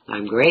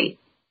 I'm great.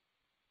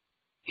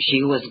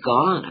 She was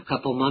gone a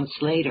couple months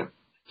later.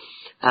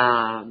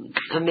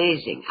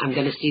 Amazing. I'm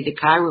going to see the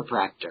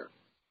chiropractor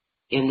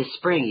in the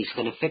spring. He's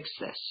going to fix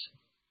this.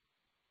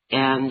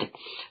 And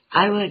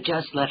I would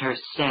just let her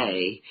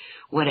say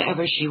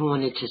whatever she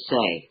wanted to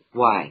say.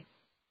 Why?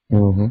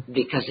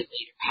 Because it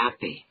made her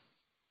happy.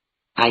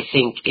 I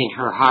think in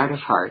her heart of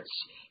hearts,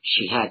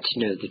 she had to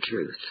know the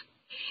truth.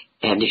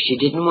 And if she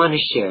didn't want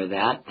to share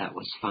that, that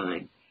was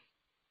fine.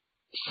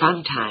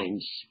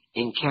 Sometimes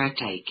in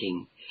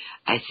caretaking,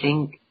 I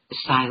think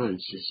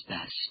silence is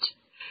best.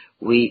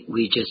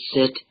 We just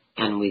sit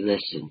and we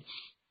listen.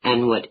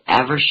 And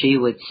whatever she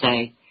would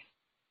say,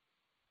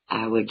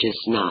 I would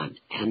just nod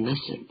and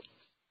listen.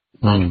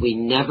 But we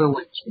never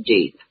went too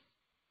deep.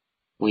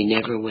 We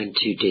never went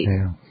too deep.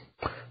 Yeah.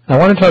 I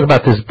want to talk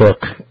about this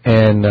book,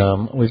 and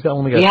we've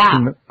only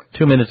got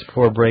 2 minutes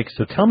before a break,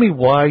 so tell me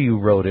why you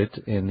wrote it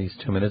in these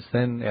 2 minutes.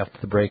 Then after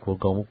the break, we'll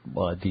go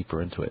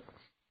deeper into it.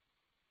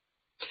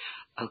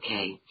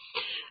 Okay.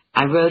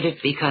 I wrote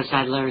it because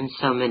I learned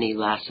so many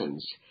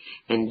lessons,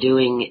 and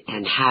doing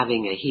and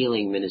having a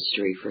healing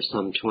ministry for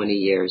some 20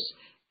 years,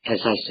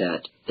 as I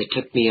said, that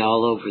took me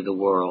all over the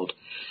world.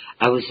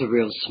 I was a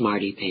real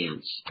smarty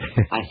pants.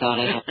 I thought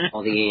I had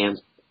all the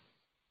answers.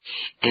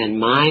 And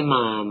my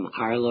mom,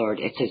 our Lord,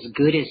 it's as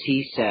good as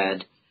he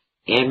said,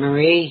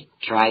 Anne-Marie,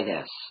 try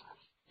this.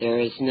 There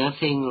is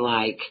nothing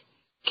like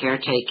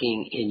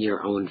caretaking in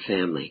your own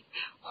family.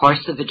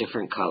 Horse of a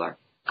different color,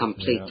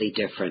 completely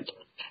different.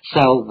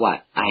 So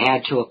what? I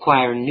had to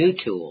acquire new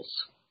tools.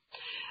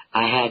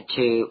 I had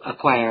to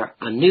acquire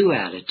a new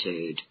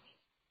attitude.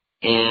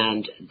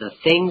 And the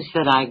things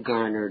that I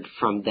garnered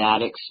from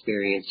that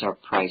experience are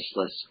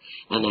priceless,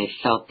 and I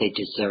felt they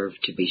deserved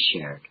to be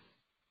shared.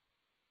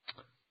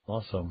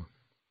 Awesome.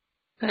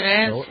 Good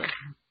answer.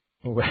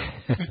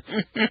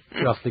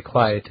 You're awfully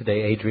quiet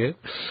today, Adria.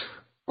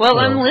 Well,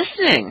 I'm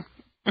listening.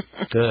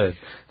 Good.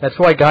 That's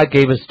why God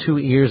gave us 2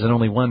 ears and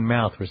only 1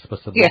 mouth. We're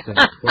supposed to listen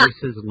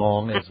twice as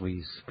long as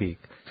we speak.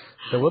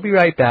 So we'll be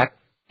right back.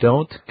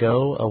 Don't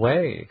go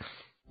away.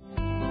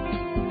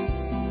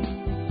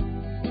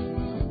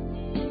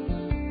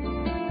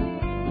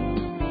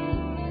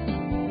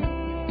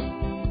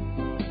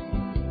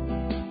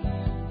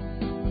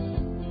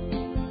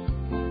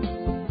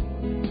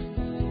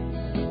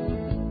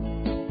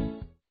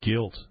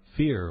 Guilt,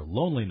 fear,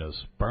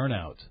 loneliness,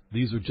 burnout.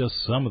 These are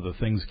just some of the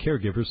things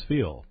caregivers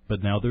feel.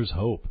 But now there's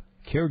hope.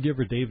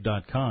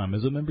 CaregiverDave.com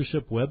is a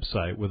membership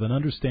website with an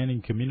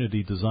understanding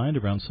community designed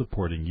around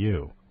supporting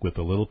you. With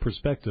a little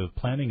perspective,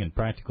 planning, and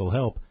practical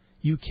help,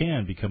 you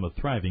can become a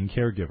thriving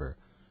caregiver.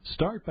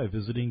 Start by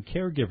visiting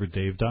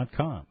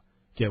CaregiverDave.com.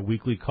 Get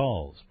weekly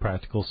calls,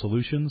 practical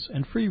solutions,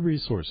 and free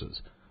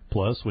resources.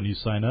 Plus, when you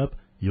sign up,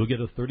 you'll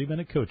get a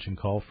 30-minute coaching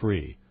call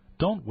free.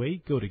 Don't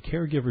wait. Go to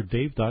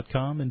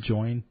caregiverdave.com and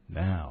join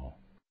now.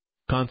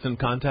 Constant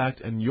Contact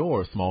and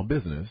your small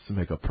business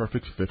make a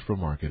perfect fit for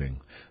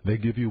marketing. They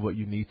give you what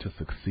you need to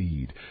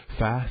succeed.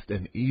 Fast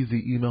and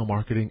easy email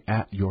marketing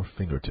at your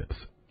fingertips.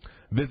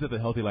 Visit the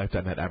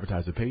HealthyLife.net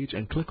advertiser page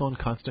and click on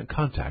Constant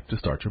Contact to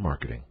start your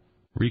marketing.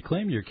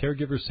 Reclaim your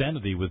caregiver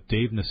sanity with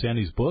Dave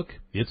Nassani's book,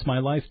 It's My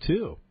Life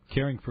Too.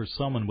 Caring for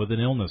someone with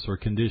an illness or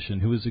condition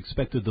who is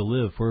expected to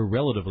live for a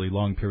relatively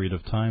long period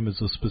of time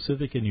is a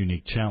specific and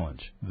unique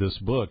challenge. This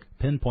book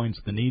pinpoints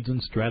the needs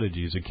and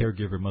strategies a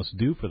caregiver must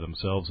do for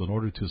themselves in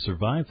order to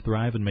survive,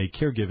 thrive, and make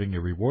caregiving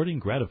a rewarding,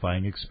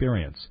 gratifying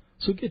experience.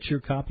 So get your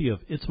copy of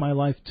It's My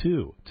Life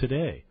Too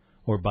today,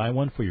 or buy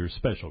one for your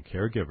special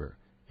caregiver.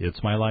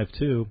 It's My Life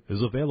Too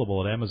is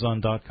available at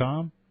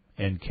Amazon.com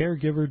and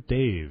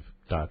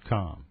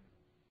CaregiverDave.com.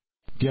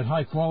 Get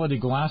high-quality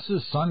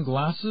glasses,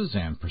 sunglasses,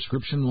 and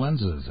prescription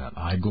lenses at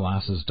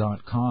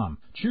eyeglasses.com.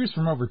 Choose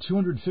from over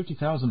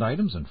 250,000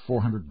 items and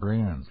 400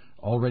 brands.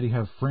 Already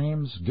have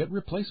frames? Get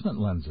replacement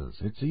lenses.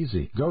 It's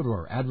easy. Go to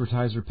our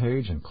advertiser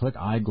page and click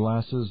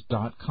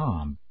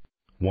eyeglasses.com.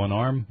 One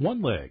Arm,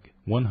 One Leg,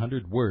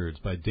 100 Words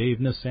by Dave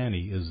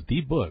Nassani is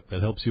the book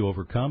that helps you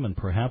overcome and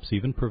perhaps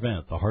even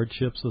prevent the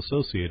hardships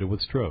associated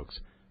with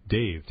strokes.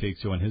 Dave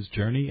takes you on his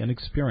journey and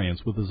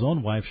experience with his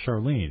own wife,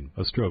 Charlene,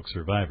 a stroke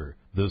survivor.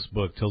 This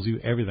book tells you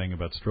everything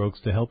about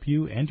strokes to help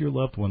you and your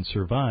loved ones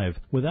survive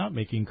without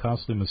making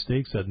costly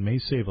mistakes that may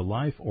save a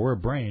life or a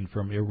brain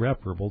from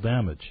irreparable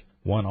damage.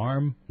 One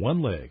Arm,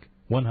 One Leg,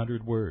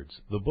 100 Words.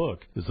 The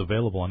book is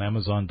available on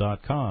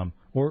Amazon.com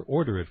or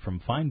order it from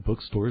fine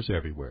bookstores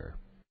everywhere.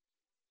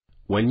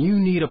 When you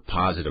need a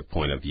positive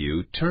point of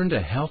view, turn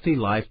to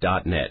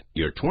HealthyLife.net,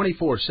 your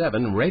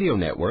 24/7 radio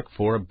network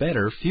for a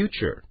better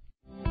future.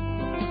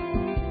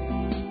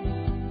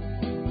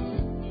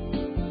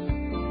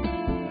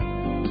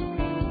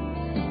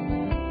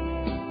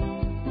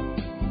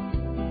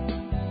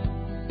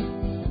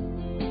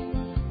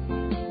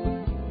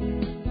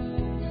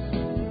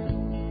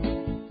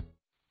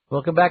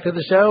 Welcome back to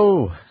the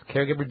show.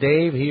 Caregiver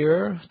Dave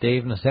here,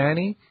 Dave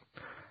Nassani,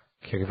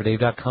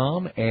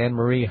 CaregiverDave.com, and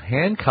Marie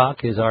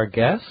Hancock is our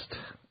guest,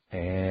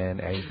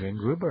 and Adrian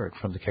Gruberg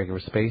from the Caregiver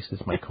Space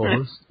is my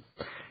co-host.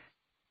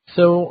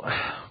 So,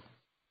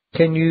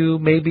 can you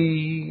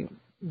maybe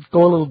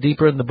go a little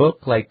deeper in the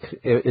book? Like,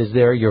 is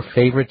there your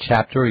favorite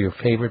chapter or your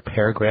favorite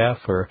paragraph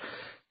or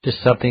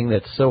just something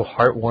that's so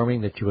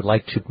heartwarming that you would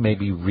like to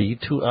maybe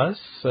read to us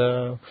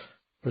for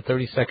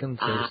 30 seconds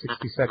or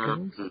 60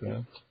 seconds?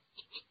 Yeah.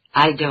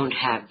 I don't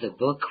have the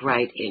book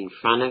right in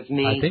front of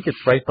me. I think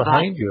it's right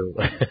behind you.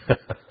 Is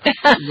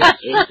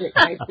it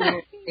right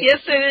there?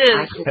 Yes, it is.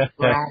 I could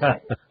grab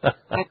it.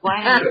 Like,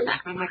 why?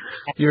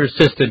 Your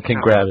assistant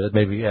can grab it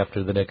maybe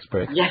after the next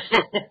break. Yeah.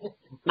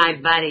 My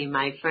buddy,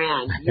 my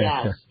friend,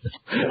 yes.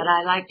 But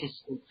I like to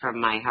speak from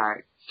my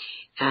heart.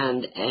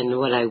 And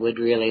what I would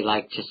really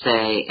like to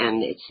say,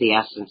 and it's the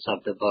essence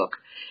of the book,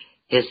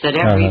 is that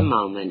every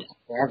moment,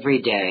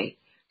 every day,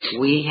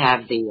 we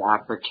have the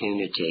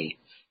opportunity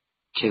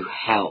to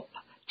help,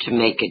 to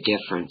make a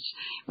difference.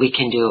 We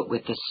can do it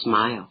with a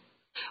smile.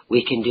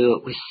 We can do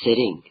it with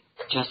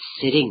just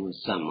sitting with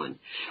someone,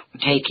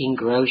 taking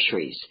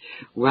groceries,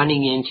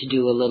 running in to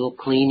do a little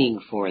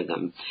cleaning for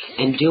them,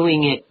 and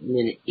doing it in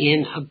an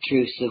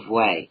inobtrusive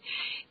way.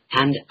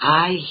 And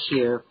I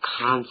hear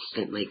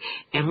constantly,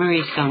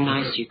 Emery's so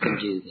nice you can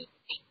do this.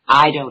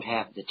 I don't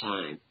have the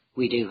time.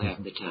 We do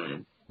have the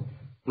time.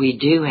 We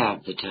do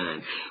have the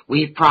time.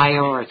 We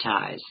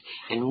prioritize,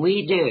 and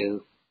we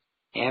do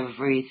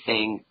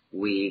everything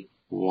we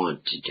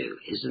want to do.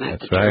 Isn't that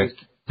the truth?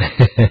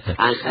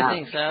 I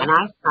think so. And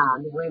I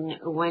found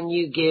when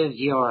you give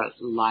your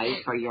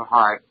life or your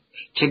heart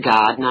to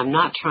God, and I'm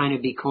not trying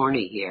to be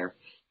corny here,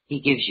 He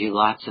gives you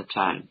lots of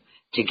time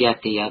to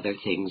get the other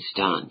things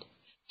done.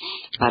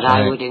 But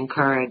I would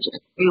encourage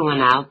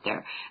everyone out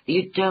there,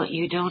 you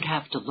don't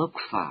have to look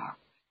far.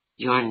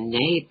 Your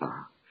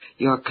neighbor,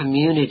 your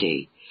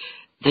community,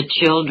 the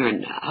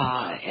children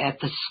at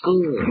the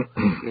school,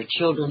 your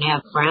children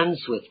have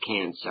friends with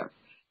cancer.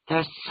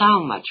 There's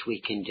so much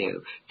we can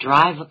do.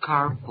 Drive a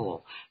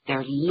carpool.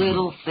 They're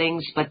little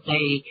things, but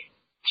they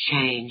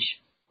change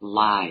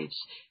lives.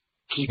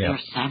 Keep your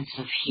sense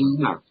of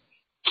humor.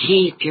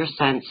 Keep your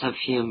sense of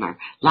humor.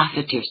 Laugh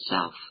at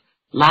yourself.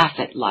 Laugh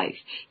at life.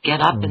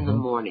 Get up in the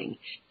morning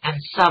and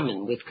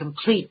summon with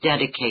complete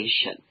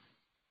dedication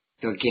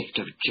your gift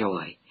of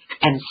joy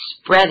and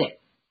spread it.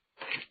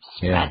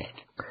 Spread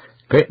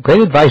it.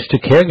 Great advice to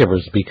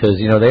caregivers because,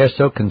 they are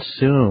so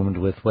consumed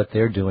with what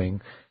they're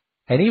doing.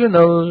 And even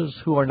those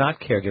who are not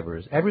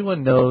caregivers,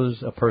 everyone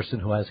knows a person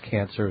who has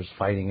cancer is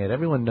fighting it.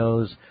 Everyone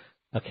knows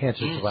a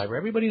cancer survivor.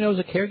 Everybody knows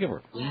a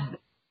caregiver.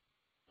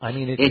 I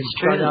mean, it can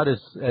start out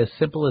as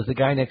simple as the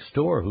guy next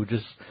door who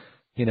just,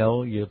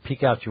 you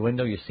peek out your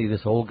window, you see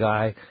this old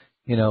guy,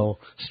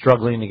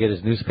 struggling to get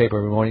his newspaper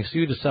every morning. So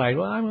you decide,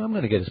 well, I'm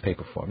going to get his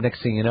paper for him.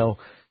 Next thing you know,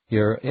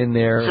 you're in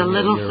there. It's a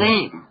little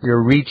thing.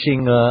 You're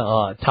reaching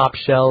top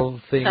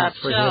shelf things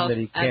for him that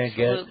he can't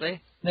get.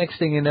 Next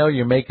thing you know,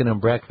 you're making him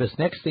breakfast.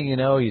 Next thing you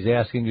know, he's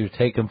asking you to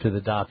take him to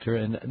the doctor.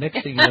 And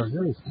next thing you know,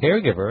 you're his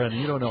caregiver, and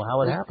you don't know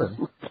how it happened.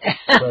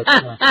 But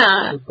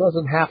it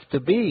doesn't have to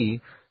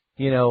be,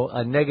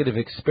 a negative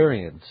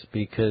experience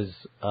because...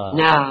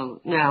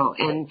 No.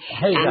 And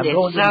hey, and I'm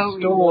going to the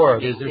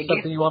store. Is there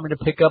something you want me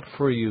to pick up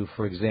for you,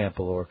 for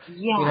example? Or,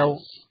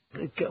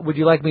 would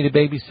you like me to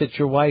babysit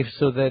your wife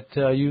so that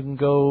you can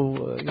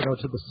go,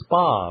 to the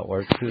spa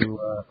or to...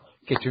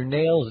 get your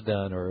nails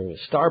done, or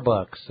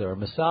Starbucks, or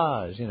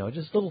massage,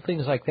 just little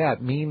things like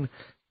that mean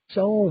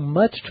so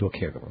much to a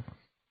caregiver.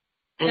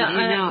 And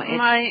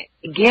it's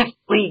a gift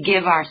we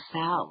give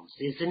ourselves,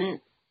 isn't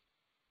it?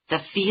 The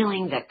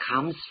feeling that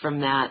comes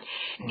from that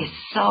is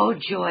so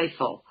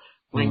joyful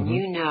when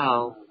you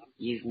know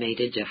you've made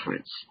a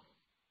difference.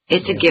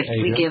 It's a gift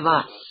we give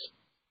us.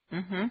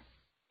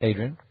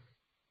 Adrian?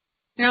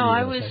 No,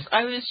 I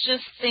was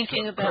just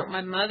thinking about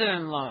my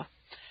mother-in-law.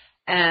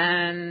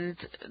 And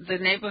the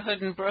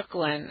neighborhood in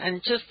Brooklyn,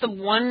 and just the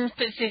one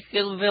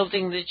particular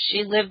building that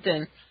she lived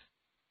in,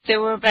 there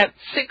were about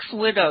 6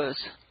 widows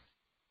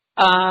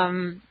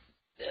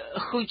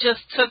who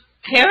just took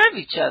care of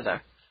each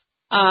other.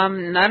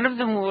 None of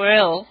them were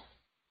ill,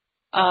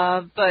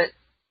 but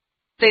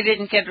they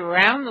didn't get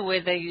around the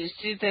way they used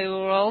to. They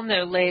were all in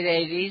their late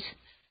 80s,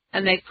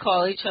 and they'd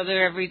call each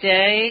other every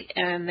day,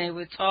 and they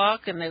would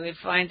talk, and they would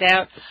find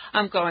out,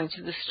 I'm going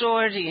to the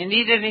store, do you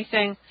need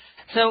anything?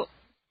 So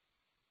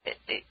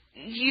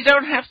you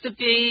don't have to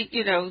be,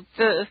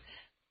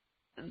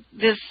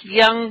 this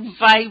young,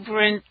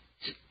 vibrant,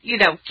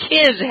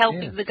 kid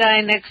helping the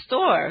guy next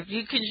door.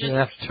 You can just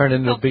have to turn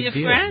into a big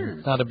deal. Friends.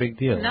 It's not a big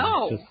deal.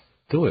 No. Just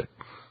do it.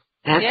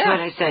 That's what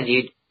I said.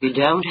 You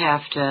don't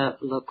have to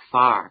look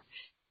far.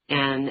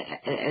 And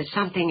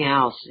something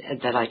else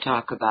that I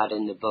talk about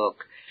in the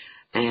book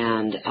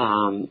and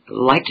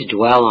like to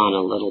dwell on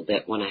a little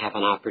bit when I have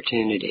an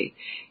opportunity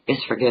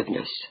is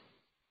forgiveness.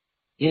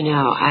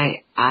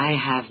 I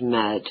have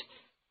met,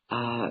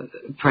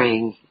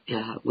 praying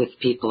with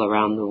people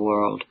around the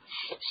world,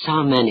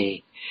 so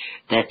many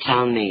that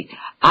tell me,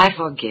 I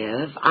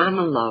forgive, I'm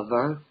a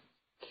lover,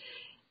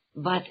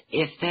 but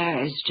if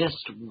there is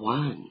just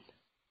one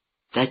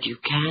that you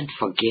can't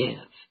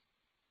forgive,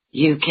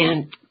 you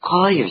can't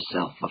call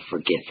yourself a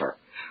forgiver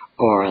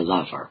or a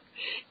lover.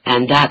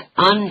 And that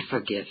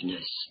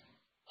unforgiveness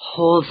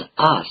holds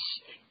us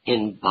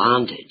in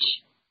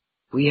bondage.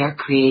 We are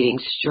creating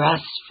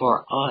stress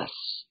for us.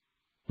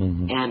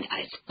 And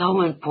it's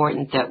so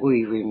important that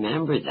we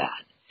remember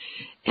that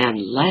and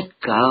let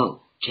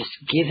go. Just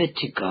give it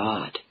to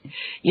God.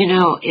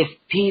 If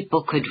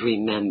people could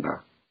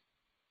remember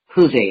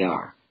who they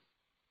are,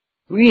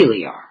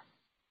 really are,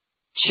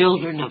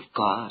 children of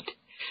God,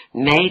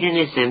 made in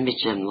His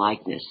image and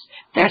likeness,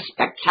 they're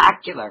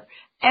spectacular.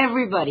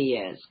 Everybody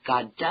is.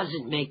 God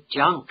doesn't make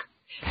junk.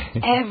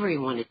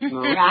 Everyone is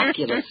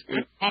miraculous.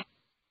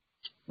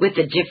 with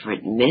a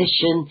different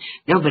mission.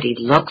 Nobody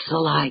looks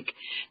alike.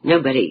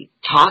 Nobody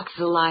talks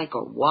alike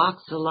or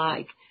walks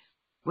alike.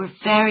 We're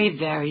very,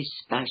 very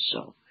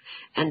special.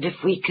 And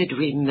if we could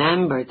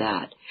remember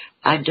that,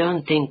 I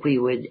don't think we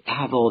would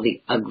have all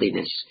the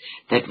ugliness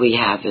that we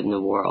have in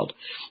the world.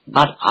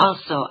 But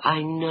also,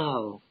 I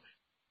know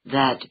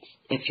that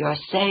if you're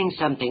saying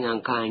something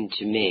unkind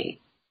to me,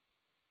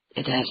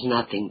 it has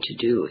nothing to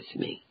do with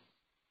me.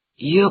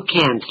 You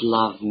can't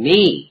love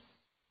me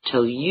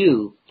till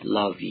you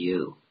love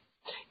you.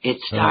 It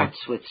starts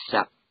with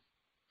self.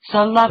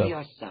 So love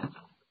yourself.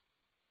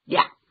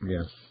 Yeah.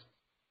 Yes.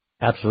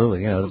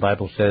 Absolutely. The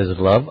Bible says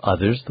love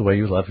others the way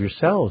you love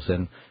yourselves.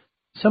 And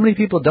so many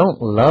people don't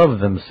love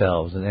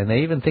themselves, and they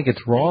even think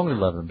it's wrong to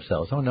love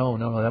themselves. Oh, no,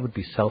 that would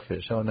be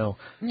selfish. Oh, no.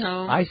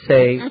 No. I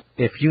say,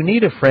 if you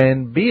need a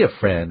friend, be a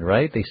friend,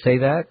 right? They say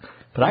that.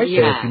 But I say,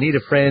 if you need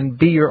a friend,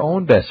 be your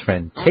own best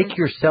friend. Take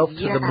yourself to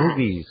the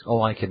movies.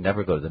 Oh, I can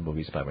never go to the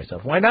movies by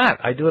myself. Why not?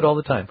 I do it all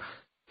the time.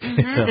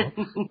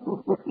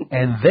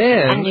 And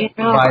then,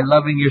 by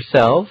loving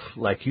yourself,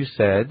 like you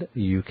said,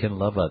 you can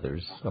love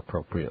others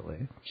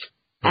appropriately.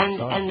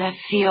 And I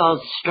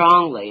feel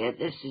strongly,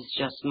 this is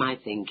just my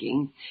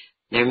thinking,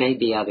 there may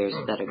be others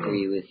that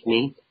agree with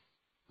me,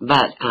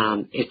 but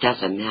it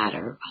doesn't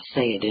matter, I'll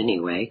say it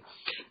anyway.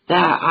 There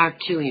are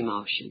two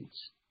emotions,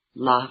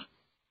 love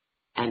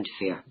and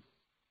fear.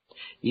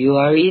 You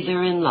are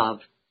either in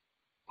love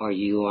or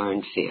you are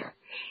in fear.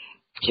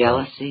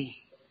 Jealousy,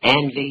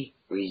 envy,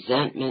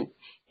 resentment,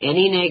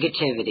 any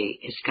negativity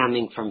is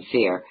coming from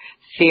fear.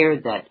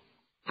 Fear that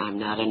I'm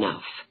not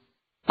enough.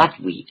 But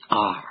we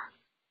are,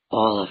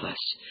 all of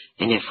us.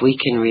 And if we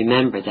can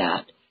remember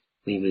that,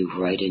 we move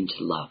right into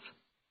love.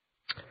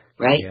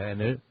 Right? Yeah,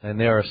 and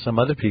there are some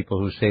other people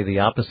who say the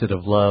opposite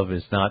of love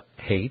is not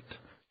hate,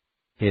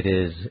 it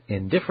is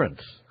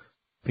indifference.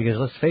 Because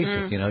let's face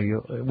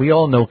it, we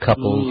all know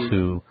couples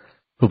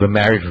who've been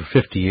married for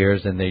 50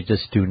 years and they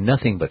just do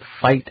nothing but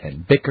fight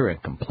and bicker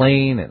and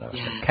complain and are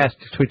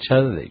sarcastic to each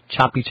other. They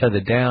chop each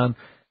other down.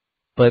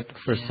 But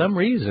for some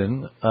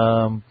reason,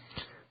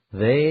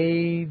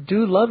 they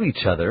do love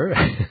each other.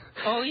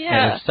 Oh, yeah.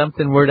 And if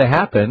something were to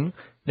happen,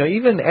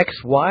 even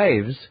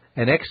ex-wives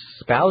and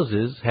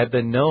ex-spouses have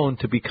been known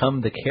to become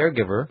the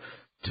caregiver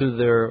to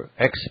their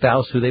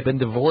ex-spouse who they've been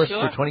divorced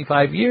for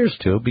 25 years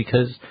to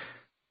because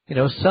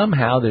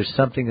somehow there's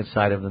something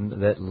inside of them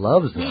that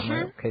loves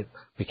them. Okay,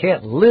 we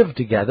can't live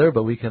together,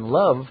 but we can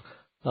love,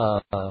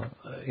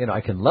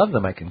 I can love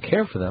them, I can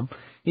care for them.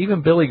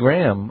 Even Billy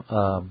Graham,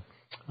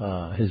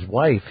 his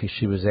wife,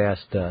 she was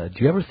asked, do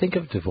you ever think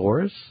of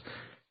divorce?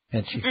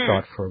 And she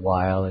thought for a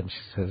while, and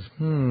she says,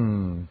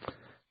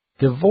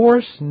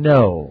 divorce,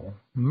 no.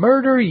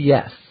 Murder,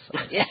 yes.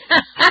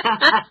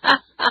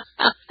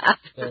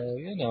 So,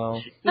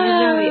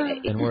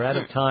 and we're out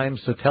of time,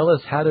 so tell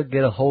us how to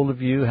get a hold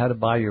of you, how to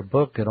buy your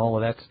book, and all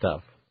of that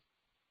stuff.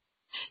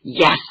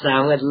 Yes,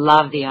 I would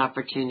love the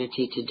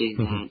opportunity to do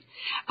that.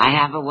 I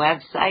have a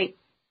website,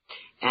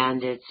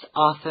 and it's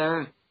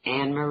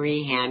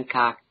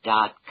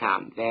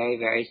author@AnneMarieHancock.com. Very,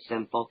 very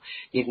simple.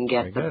 You can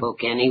get the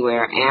book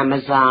anywhere,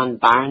 Amazon,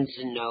 Barnes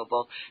 &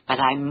 Noble. But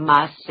I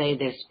must say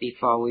this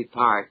before we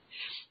part.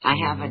 I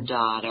have a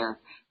daughter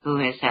who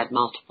has had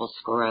multiple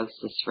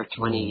sclerosis for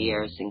 20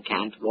 years and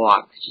can't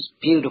walk. She's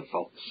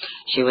beautiful.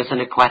 She was an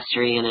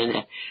equestrian and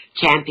a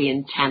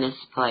champion tennis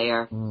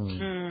player.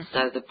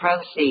 So the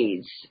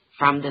proceeds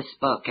from this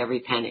book,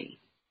 every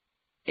penny,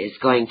 is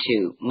going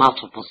to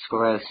Multiple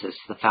Sclerosis,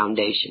 the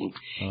foundation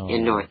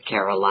in North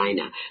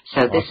Carolina.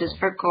 So this is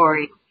for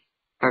Corey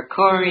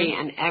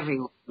and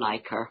everyone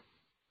like her.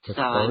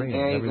 So I'm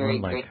very, very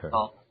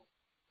grateful.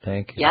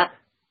 Thank you. Yep.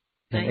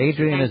 And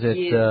Adrienne is at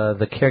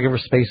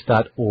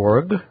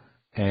thecaregiverspace.org,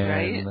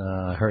 and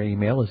her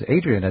email is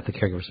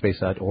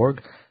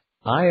adrienne@thecaregiverspace.org.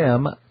 I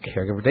am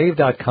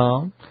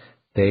caregiverdave.com,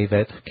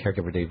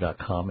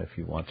 dave@caregiverdave.com if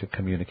you want to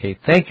communicate.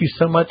 Thank you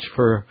so much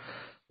for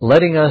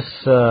letting us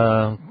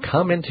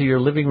come into your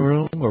living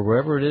room or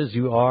wherever it is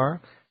you are,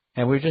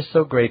 and we're just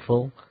so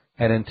grateful.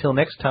 And until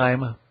next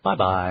time,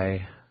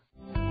 bye-bye.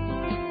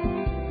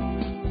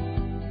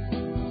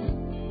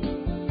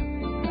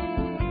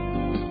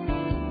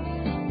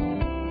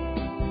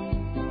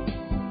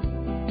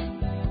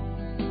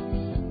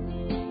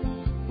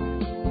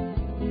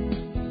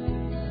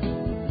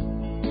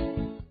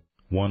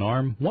 One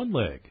Arm, One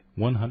Leg,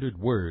 100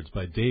 Words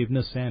by Dave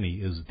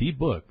Nassani is the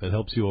book that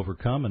helps you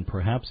overcome and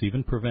perhaps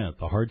even prevent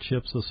the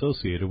hardships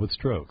associated with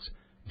strokes.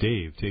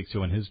 Dave takes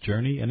you on his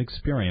journey and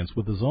experience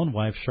with his own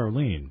wife,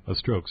 Charlene, a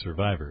stroke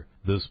survivor.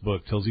 This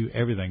book tells you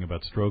everything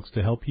about strokes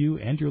to help you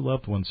and your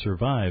loved ones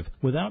survive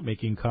without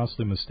making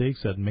costly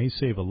mistakes that may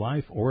save a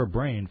life or a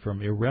brain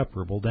from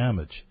irreparable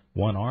damage.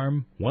 One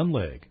Arm, One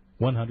Leg,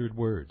 100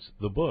 Words.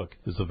 The book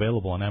is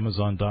available on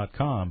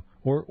Amazon.com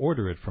or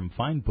order it from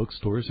fine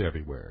bookstores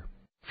everywhere.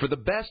 For the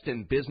best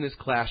in business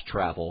class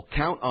travel,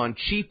 count on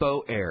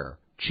Cheapo Air.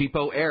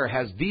 Cheapo Air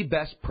has the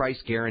best price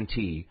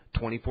guarantee,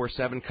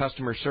 24/7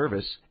 customer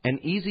service, and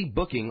easy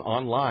booking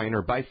online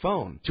or by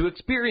phone. To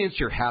experience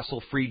your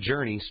hassle-free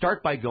journey,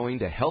 start by going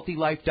to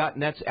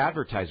HealthyLife.net's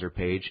advertiser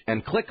page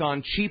and click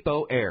on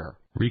Cheapo Air.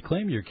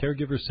 Reclaim your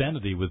caregiver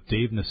sanity with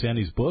Dave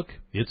Nassani's book,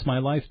 It's My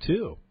Life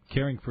Too.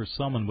 Caring for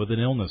someone with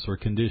an illness or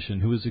condition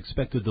who is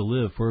expected to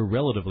live for a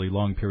relatively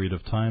long period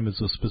of time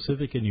is a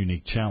specific and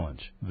unique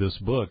challenge. This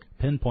book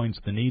pinpoints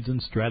the needs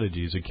and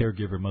strategies a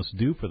caregiver must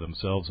do for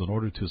themselves in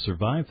order to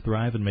survive,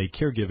 thrive, and make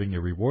caregiving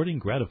a rewarding,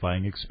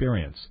 gratifying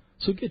experience.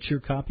 So get your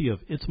copy of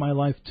It's My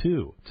Life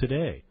Too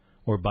today,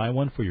 or buy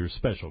one for your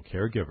special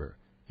caregiver.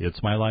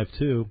 It's My Life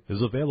Too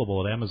is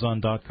available at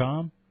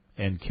Amazon.com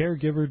and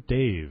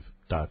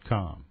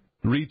CaregiverDave.com.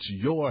 Reach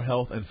your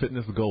health and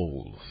fitness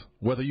goals.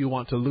 Whether you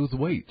want to lose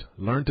weight,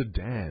 learn to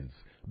dance,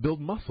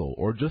 build muscle,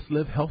 or just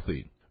live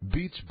healthy,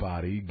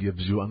 Beachbody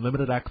gives you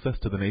unlimited access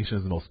to the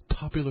nation's most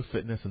popular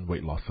fitness and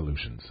weight loss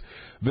solutions.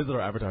 Visit our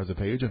advertiser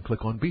page and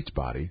click on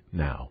Beachbody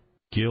now.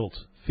 Guilt,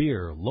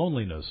 fear,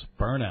 loneliness,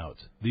 burnout.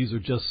 These are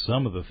just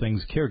some of the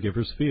things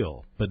caregivers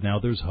feel. But now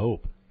there's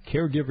hope.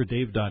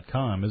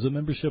 CaregiverDave.com is a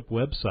membership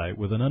website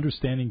with an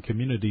understanding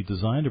community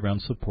designed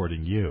around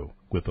supporting you.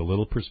 With a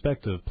little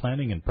perspective,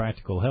 planning, and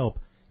practical help,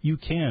 you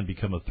can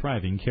become a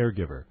thriving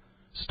caregiver.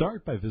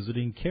 Start by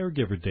visiting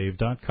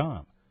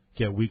CaregiverDave.com.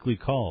 Get weekly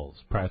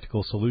calls,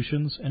 practical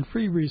solutions, and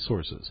free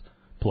resources.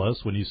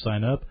 Plus, when you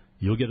sign up,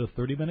 you'll get a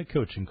 30-minute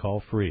coaching call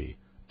free.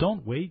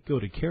 Don't wait. Go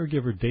to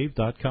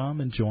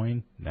CaregiverDave.com and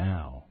join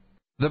now.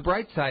 The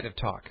bright side of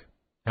talk.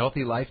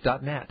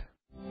 HealthyLife.net.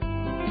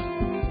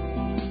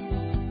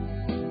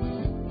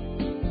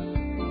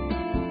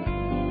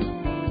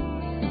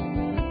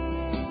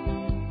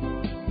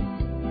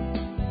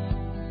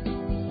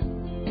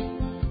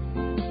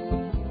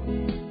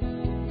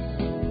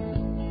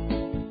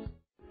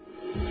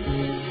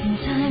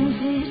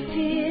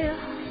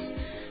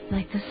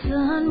 The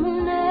sun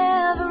will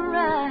never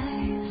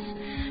rise,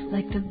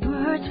 like the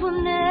birds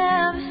will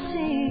never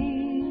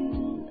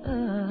sing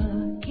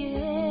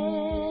again.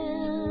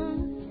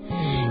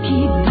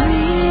 Keep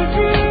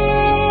breathing,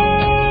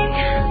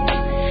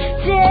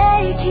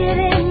 take it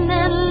in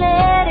and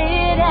let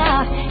it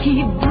out.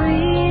 Keep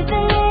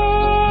breathing,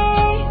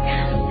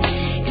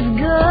 it's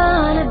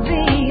gonna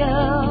be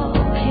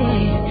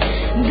okay.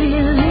 Believe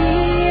in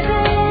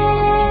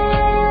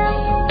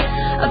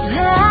a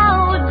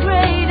power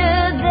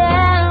greater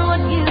than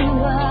what you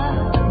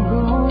are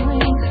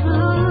going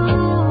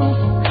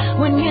through.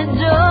 When you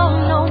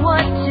don't know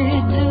what to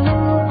do,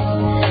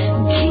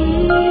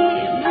 keep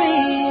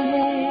breathing.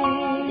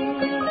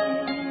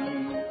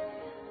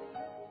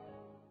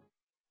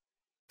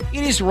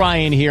 It is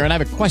Ryan here, and I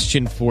have a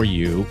question for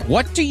you.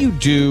 What do you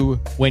do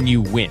when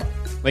you win?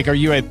 Like, are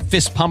you a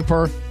fist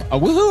pumper, a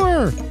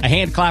woohooer, a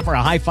hand clapper,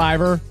 a high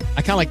fiver?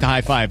 I kind of like the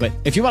high five, but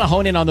if you want to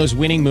hone in on those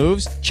winning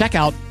moves, check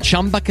out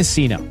Chumba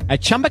Casino.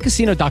 At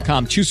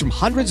ChumbaCasino.com, choose from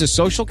hundreds of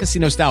social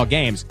casino-style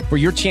games for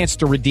your chance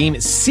to redeem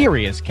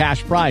serious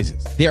cash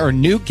prizes. There are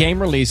new game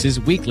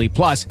releases weekly,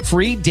 plus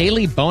free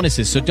daily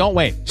bonuses, so don't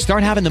wait.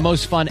 Start having the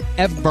most fun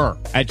ever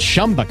at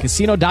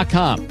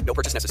ChumbaCasino.com. No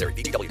purchase necessary.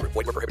 VGW Group.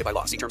 Void where prohibited by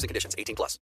law. See terms and conditions. 18+.